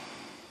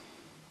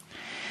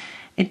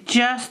 It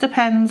just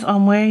depends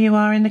on where you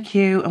are in the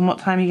queue and what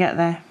time you get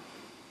there.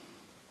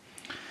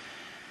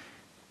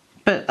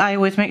 But I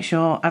always make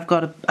sure I've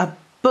got a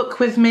book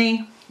with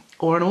me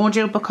or an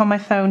audio book on my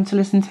phone to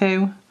listen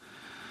to.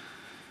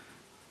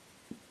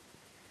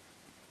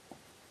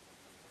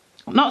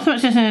 Not so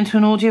much listening to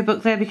an audio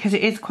book there because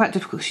it is quite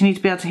difficult because you need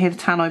to be able to hear the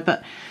tannoy,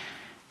 but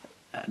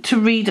to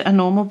read a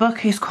normal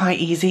book is quite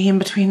easy in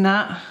between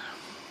that.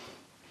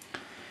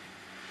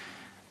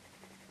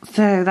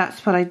 So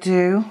that's what I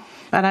do.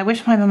 And I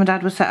wish my mum and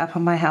dad were set up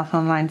on My Health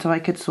Online so I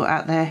could sort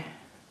out their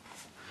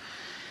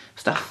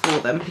stuff for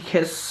them,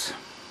 because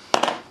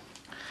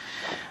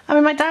I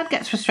mean, my dad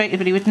gets frustrated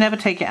but he would never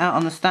take it out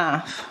on the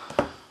staff.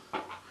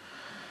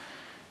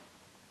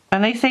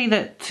 And they say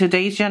that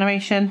today's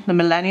generation, the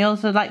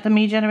millennials, are like the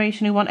me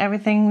generation who want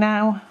everything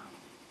now.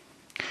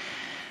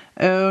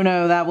 Oh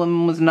no, that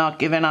woman was not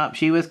giving up.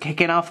 She was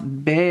kicking off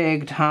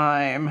big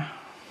time.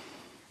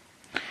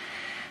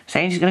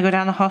 Saying she's going to go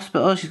down the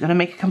hospital, she's going to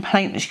make a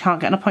complaint that she can't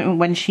get an appointment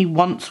when she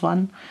wants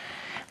one.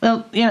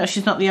 Well, you know,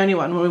 she's not the only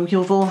one.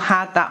 We've all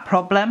had that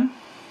problem.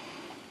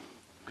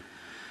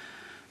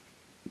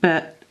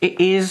 But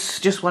it is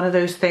just one of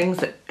those things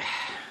that,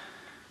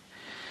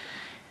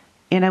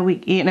 you know,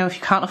 if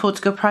you can't afford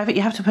to go private,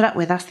 you have to put up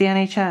with. That's the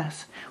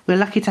NHS. We're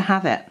lucky to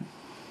have it.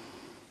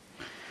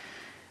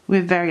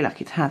 We're very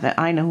lucky to have it.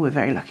 I know we're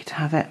very lucky to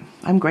have it.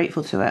 I'm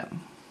grateful to it.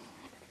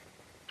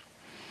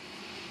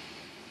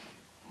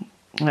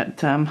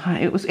 But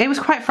it was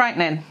quite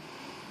frightening.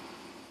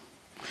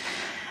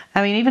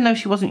 I mean, even though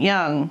she wasn't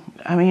young,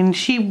 I mean,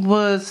 she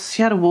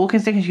had a walking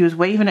stick and she was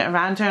waving it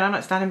around her, and I'm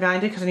like standing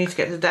behind her because I need to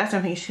get to the desk.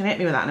 I think she's going to hit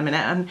me with that in a minute,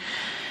 and,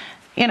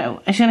 you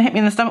know, she's going to hit me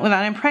in the stomach with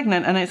that, and I'm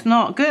pregnant, and it's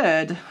not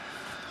good.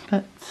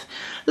 But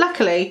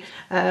luckily,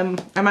 I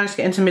managed to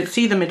get in to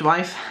see the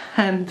midwife,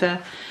 and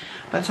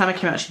by the time I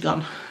came out, she'd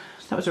gone.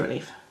 So that was a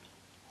relief.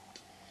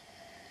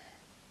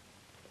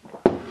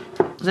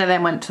 So I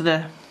then went to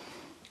the...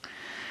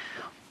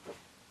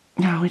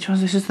 Oh, which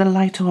was this? Is the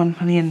lighter one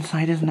on the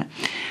inside, isn't it?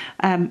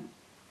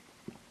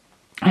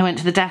 I went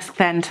to the desk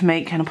then to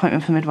make an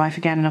appointment for midwife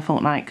again in a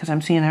fortnight because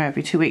I'm seeing her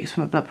every 2 weeks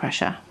for my blood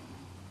pressure.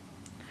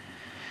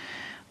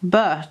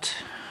 But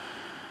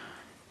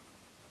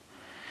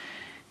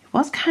it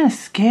was kind of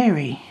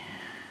scary.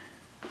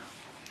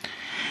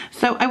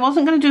 So I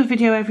wasn't going to do a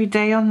video every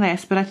day on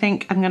this, but I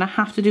think I'm going to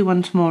have to do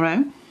one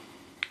tomorrow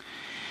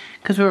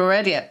because we're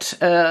already at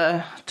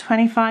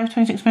 25,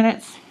 26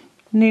 minutes,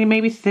 nearly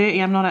maybe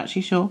 30, I'm not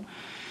actually sure.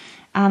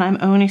 And I'm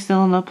only still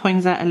on the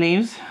poinsettia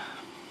leaves.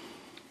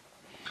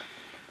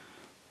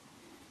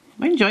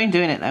 I'm enjoying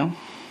doing it though.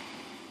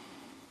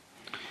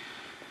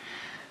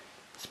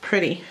 It's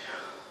pretty.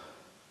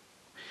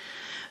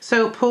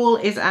 So Paul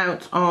is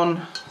out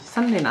on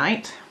Sunday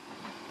night.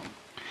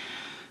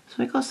 So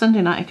we've got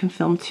Sunday night I can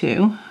film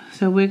too.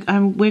 So we're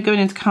going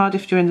into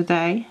Cardiff during the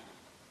day.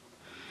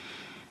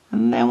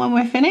 And then when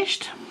we're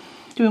finished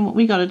doing what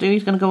we got to do,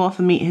 he's going to go off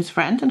and meet his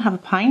friend and have a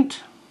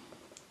pint.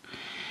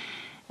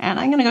 And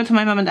I'm going to go to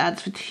my mum and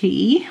dad's for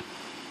tea.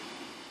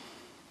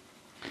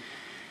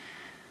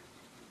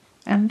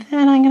 And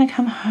then I'm going to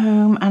come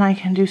home and I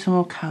can do some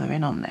more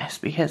colouring on this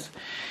because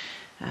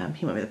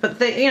he won't be there.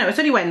 But you know, it's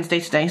only Wednesday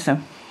today, so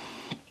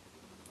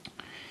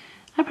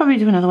I'll probably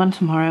do another one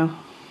tomorrow.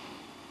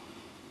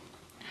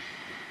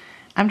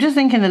 I'm just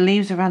thinking the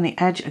leaves around the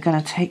edge are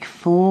going to take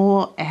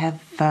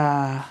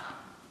forever.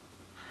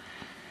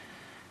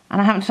 And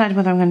I haven't decided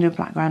whether I'm going to do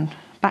a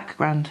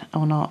background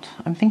or not.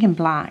 I'm thinking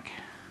black.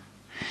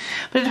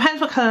 But it depends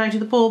what colour I do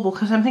the bauble,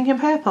 because I'm thinking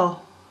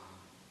purple.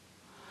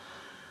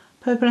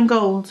 Purple and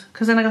gold,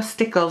 because then I got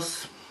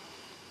stickles.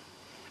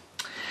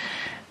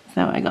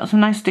 So I got some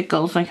nice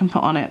stickles I can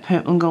put on it,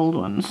 purple and gold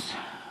ones.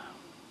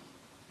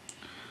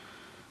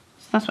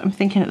 So that's what I'm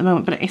thinking at the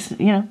moment, but it's,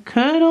 you know,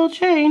 could all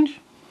change.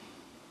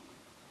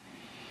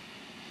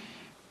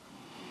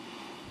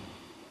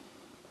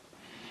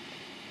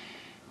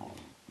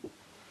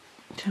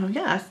 So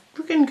yeah, it's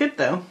looking good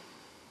though.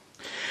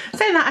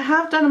 Saying that, I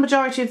have done a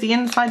majority of the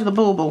inside of the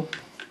bauble.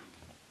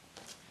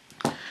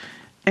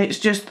 It's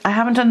just, I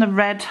haven't done the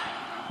red,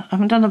 I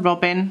haven't done the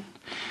robin,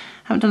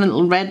 I haven't done the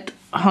little red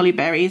holly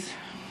berries,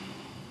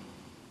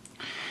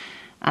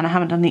 and I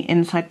haven't done the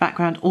inside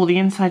background or the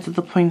insides of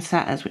the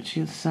poinsettias, which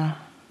is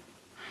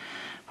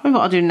probably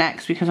what I'll do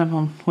next because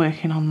I'm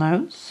working on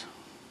those.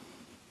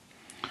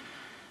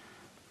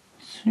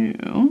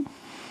 So,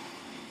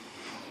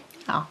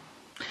 oh.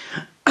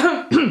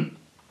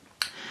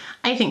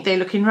 I think they're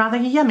looking rather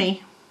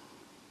yummy.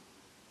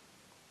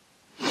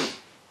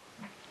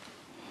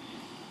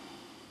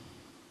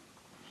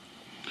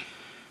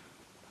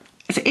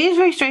 It is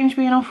very strange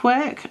being off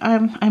work.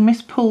 I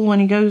miss Paul when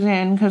he goes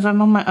in because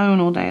I'm on my own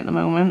all day at the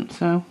moment,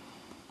 so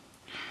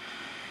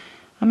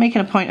I'm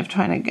making a point of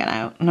trying to get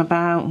out and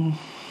about.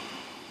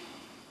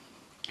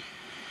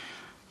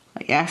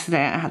 Like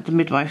yesterday I had the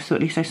midwife, so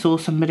at least I saw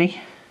somebody.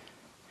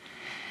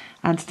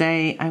 And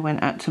today I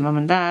went out to mum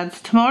and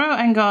dad's. Tomorrow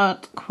I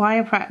got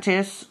choir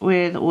practice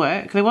with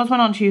work. There was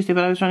one on Tuesday,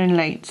 but I was running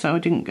late, so I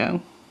didn't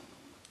go.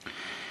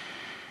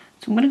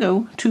 So I'm going to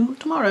go to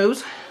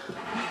tomorrow's.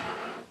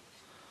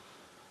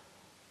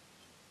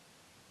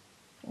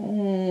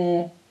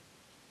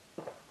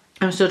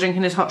 I'm still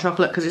drinking this hot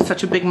chocolate because it's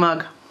such a big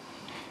mug.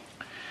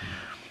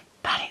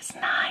 But it's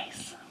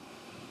nice.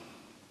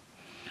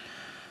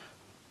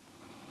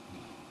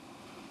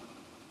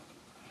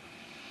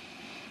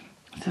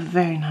 It's a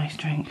very nice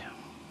drink.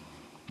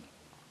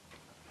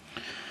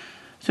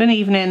 So in the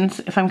evenings,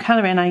 if I'm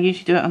colouring, I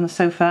usually do it on the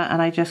sofa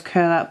and I just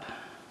curl up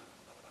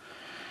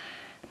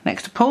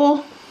next to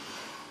Paul.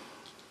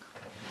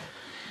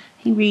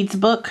 He reads a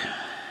book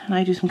and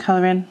I do some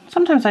colouring.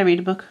 Sometimes I read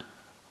a book.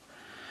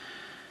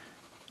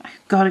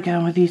 I've got to get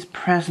on with these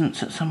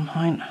presents at some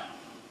point.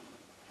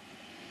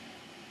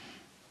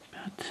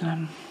 But,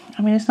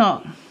 I mean, it's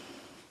not...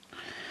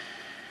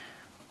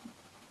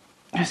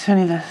 It's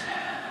only the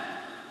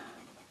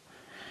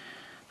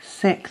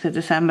 6th of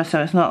December,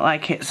 so it's not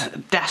like it's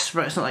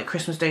desperate. It's not like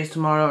Christmas Day's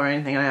tomorrow or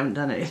anything. I haven't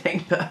done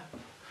anything, but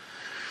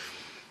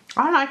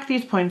I like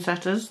these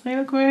poinsettias. They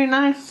look really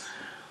nice.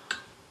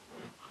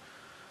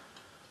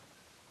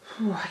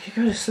 Ooh, I could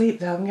go to sleep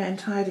though. I'm getting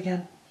tired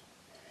again.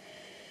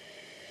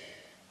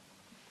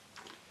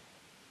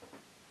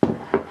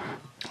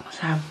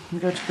 So I'm going to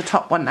go to the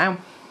top one now.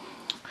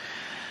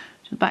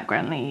 To the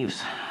background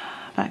leaves,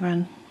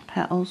 background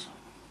petals.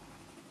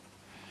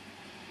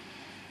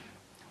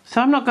 So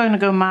I'm not going to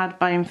go mad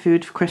buying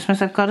food for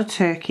Christmas. I've got a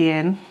turkey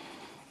in.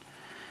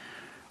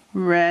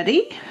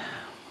 Ready.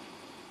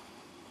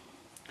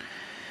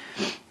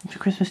 For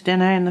Christmas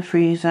dinner in the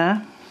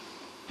freezer.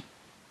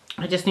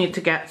 I just need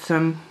to get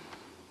some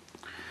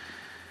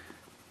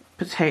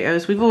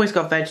potatoes. We've always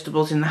got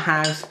vegetables in the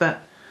house,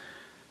 but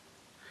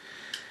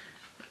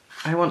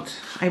I want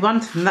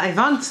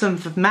some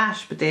for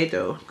mashed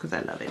potato because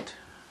I love it.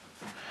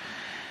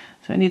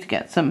 So I need to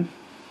get some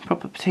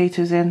proper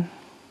potatoes in.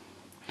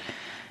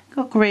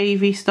 Got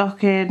gravy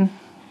stock in,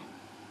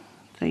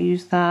 so I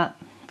use that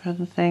for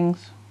other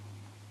things.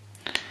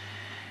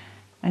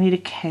 I need a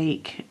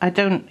cake. I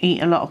don't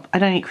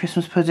eat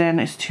Christmas pudding,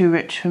 it's too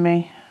rich for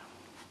me.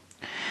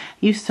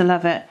 Used to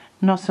love it,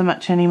 not so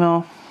much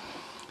anymore.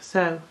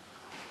 So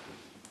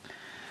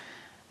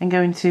I'm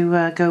going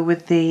to go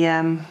with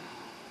the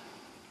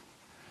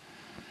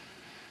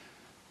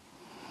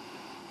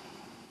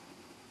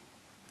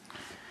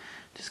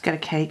just get a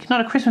cake. Not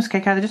a Christmas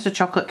cake either, just a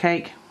chocolate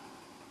cake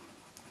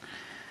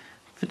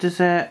for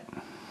dessert.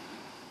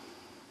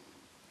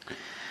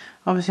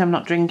 Obviously I'm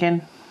not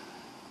drinking,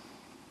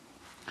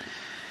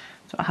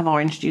 so I have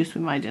orange juice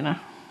with my dinner.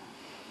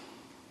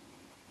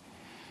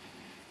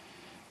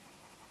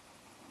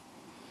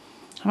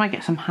 I might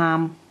get some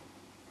ham.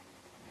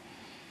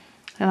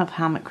 I love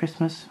ham at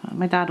Christmas.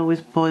 My dad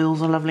always boils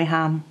a lovely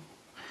ham.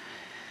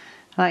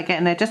 I like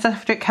getting it just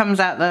after it comes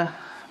out the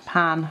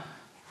pan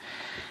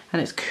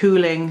and it's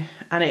cooling,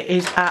 and it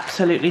is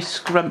absolutely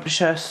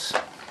scrumptious.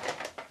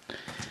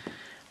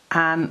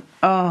 And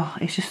oh,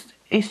 it's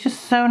just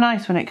so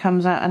nice when it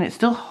comes out, and it's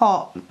still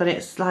hot, but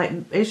it's like,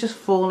 it's just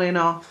falling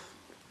off.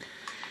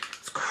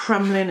 It's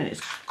crumbling and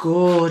it's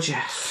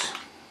gorgeous.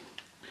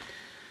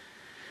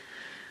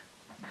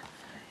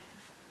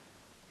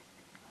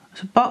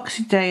 So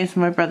Boxing Day is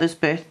my brother's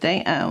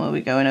birthday, and we'll be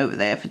going over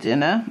there for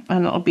dinner,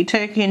 and it'll be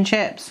turkey and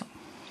chips.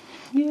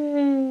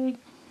 Yay!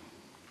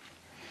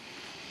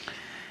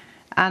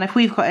 And if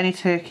we've got any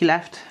turkey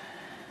left,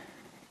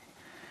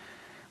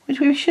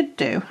 which we should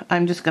do,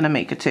 I'm just going to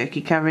make a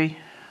turkey curry,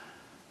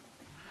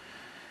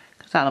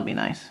 because that'll be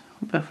nice.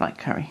 We both like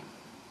curry.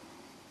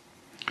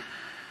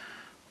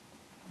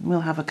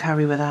 We'll have a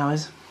curry with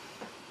ours.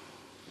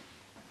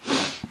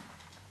 So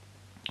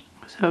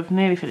I've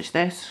nearly finished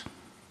this.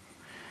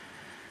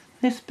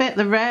 This bit,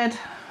 the red,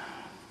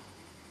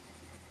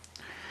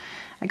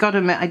 I gotta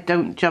admit, I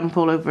don't jump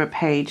all over a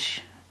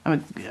page.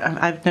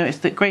 I've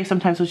noticed that Grace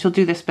sometimes she'll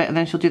do this bit and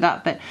then she'll do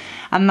that bit,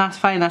 and that's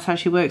fine, that's how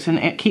she works, and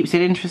it keeps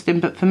it interesting.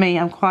 But for me,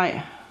 I'm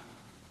quite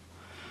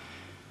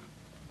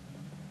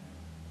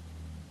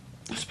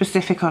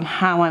specific on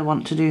how I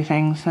want to do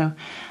things, so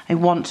I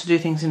want to do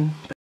things in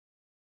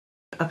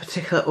a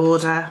particular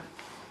order.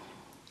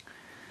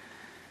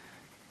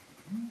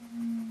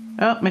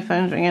 Oh, my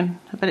phone's ringing.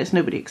 I bet it's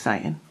nobody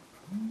exciting.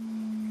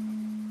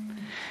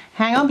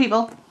 Hang on,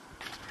 people.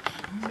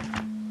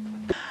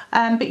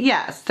 But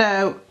yeah,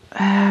 so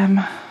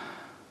I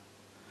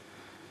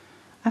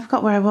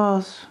forgot where I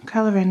was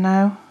colouring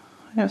now.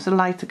 I know it's the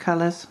lighter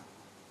colours.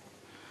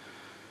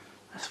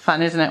 That's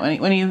fun, isn't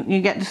it? When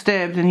you get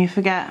disturbed and you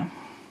forget.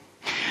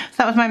 So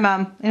that was my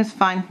mum. It's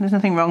fine. There's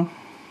nothing wrong.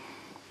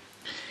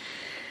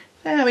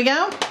 There we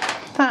go.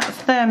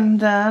 That's them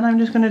done. I'm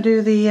just going to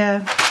do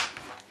the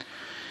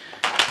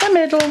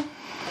middle.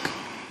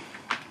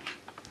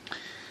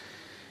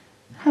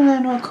 And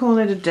then we'll call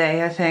it a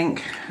day, I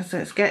think, as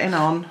it's getting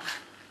on.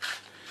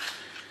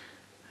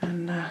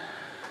 And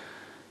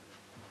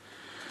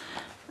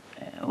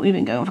we've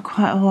been going for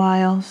quite a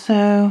while,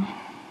 so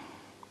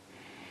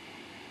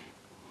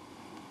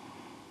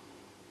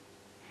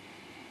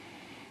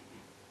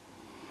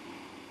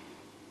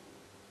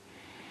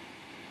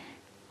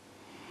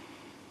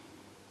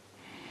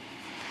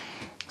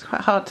it's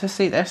quite hard to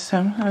see this,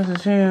 so I'll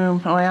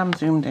zoom. Oh, I am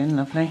zoomed in,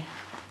 lovely.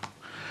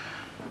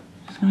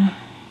 Just gonna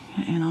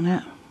get in on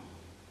it.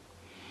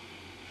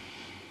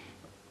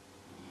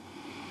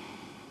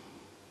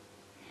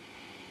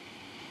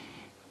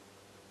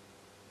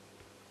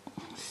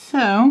 So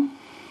I'm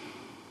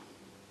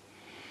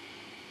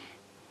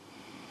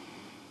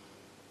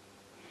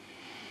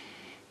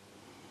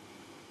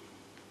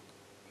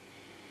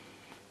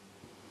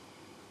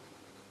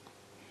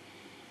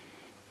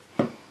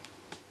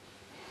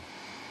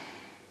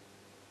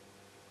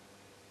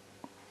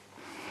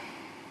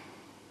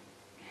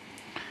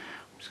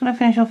just going to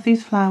finish off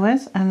these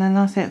flowers, and then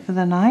that's it for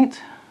the night.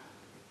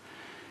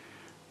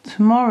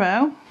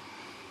 Tomorrow,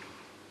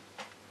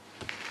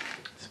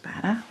 it's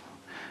better.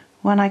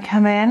 When I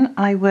come in,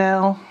 I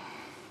will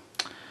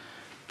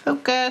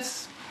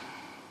focus.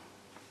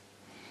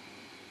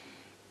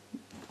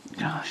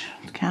 Gosh,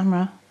 the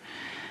camera.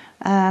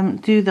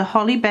 Do the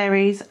holly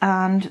berries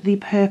and the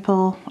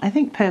purple, I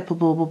think purple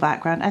bauble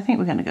background. I think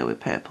we're going to go with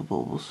purple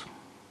baubles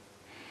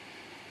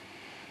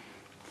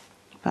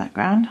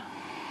background.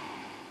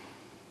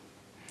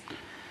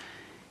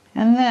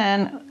 And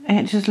then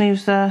it just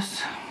leaves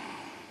us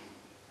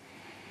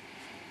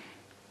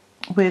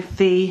with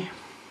the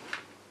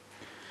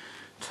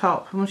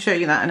top. I'm going to show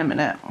you that in a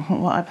minute,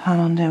 what I plan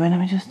on doing. Let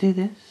me just do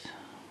this.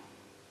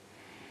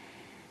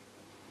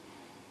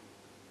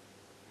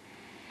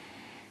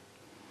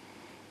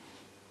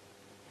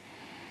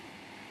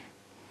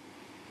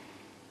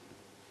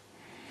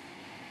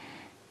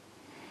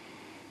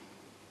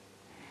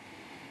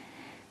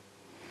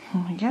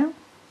 There we go.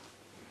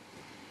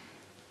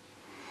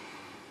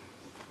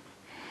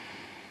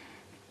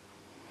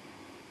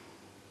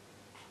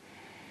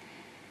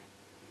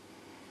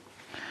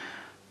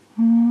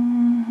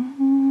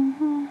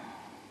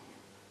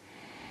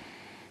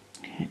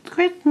 It's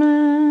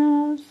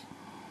Christmas.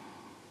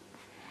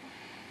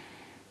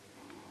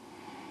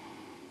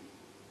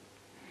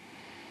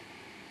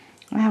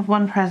 I have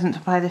one present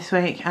to buy this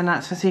week, and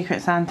that's for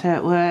Secret Santa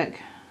at work,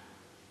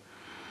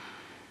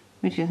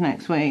 which is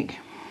next week.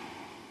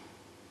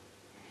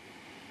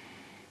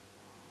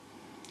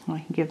 I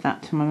can give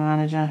that to my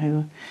manager,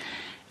 who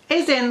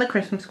is in the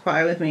Christmas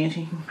choir with me, and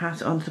she can pass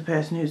it on to the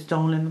person who's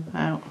doling them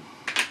out.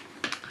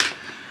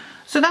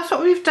 So that's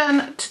what we've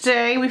done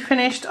today. We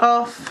finished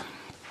off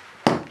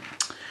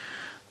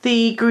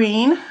the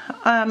green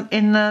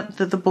in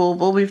the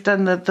bauble. We've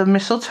done the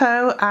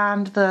mistletoe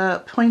and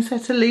the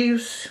poinsettia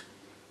leaves.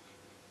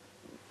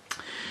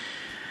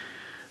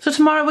 So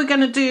tomorrow we're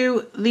going to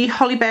do the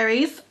holly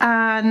berries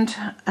and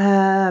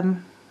the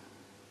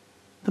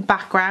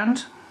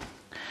background,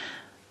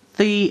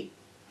 the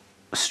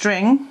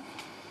string,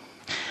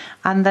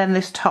 and then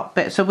this top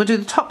bit. So we'll do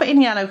the top bit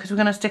in yellow because we're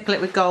going to stickle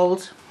it with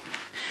gold.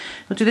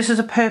 We'll do this as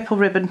a purple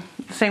ribbon,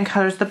 the same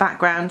colour as the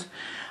background,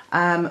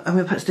 and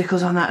we'll put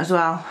stickles on that as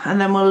well. And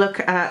then we'll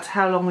look at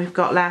how long we've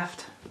got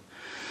left,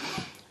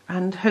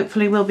 and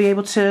hopefully we'll be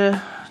able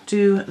to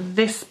do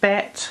this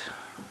bit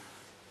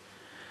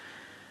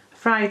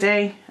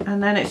Friday,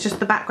 and then it's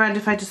just the background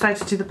if I decide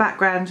to do the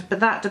background,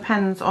 but that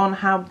depends on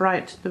how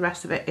bright the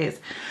rest of it is.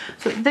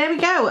 So there we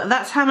go,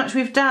 that's how much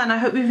we've done. I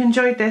hope you've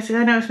enjoyed this.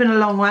 I know it's been a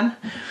long one,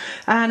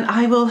 and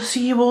I will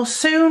see you all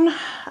soon.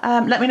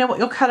 Let me know what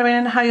you're colouring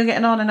and how you're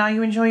getting on, and are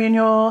you enjoying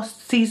your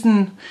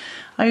season?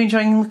 Are you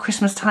enjoying the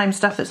Christmas time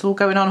stuff that's all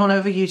going on all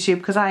over YouTube?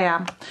 Because I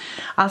am.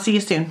 I'll see you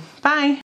soon. Bye.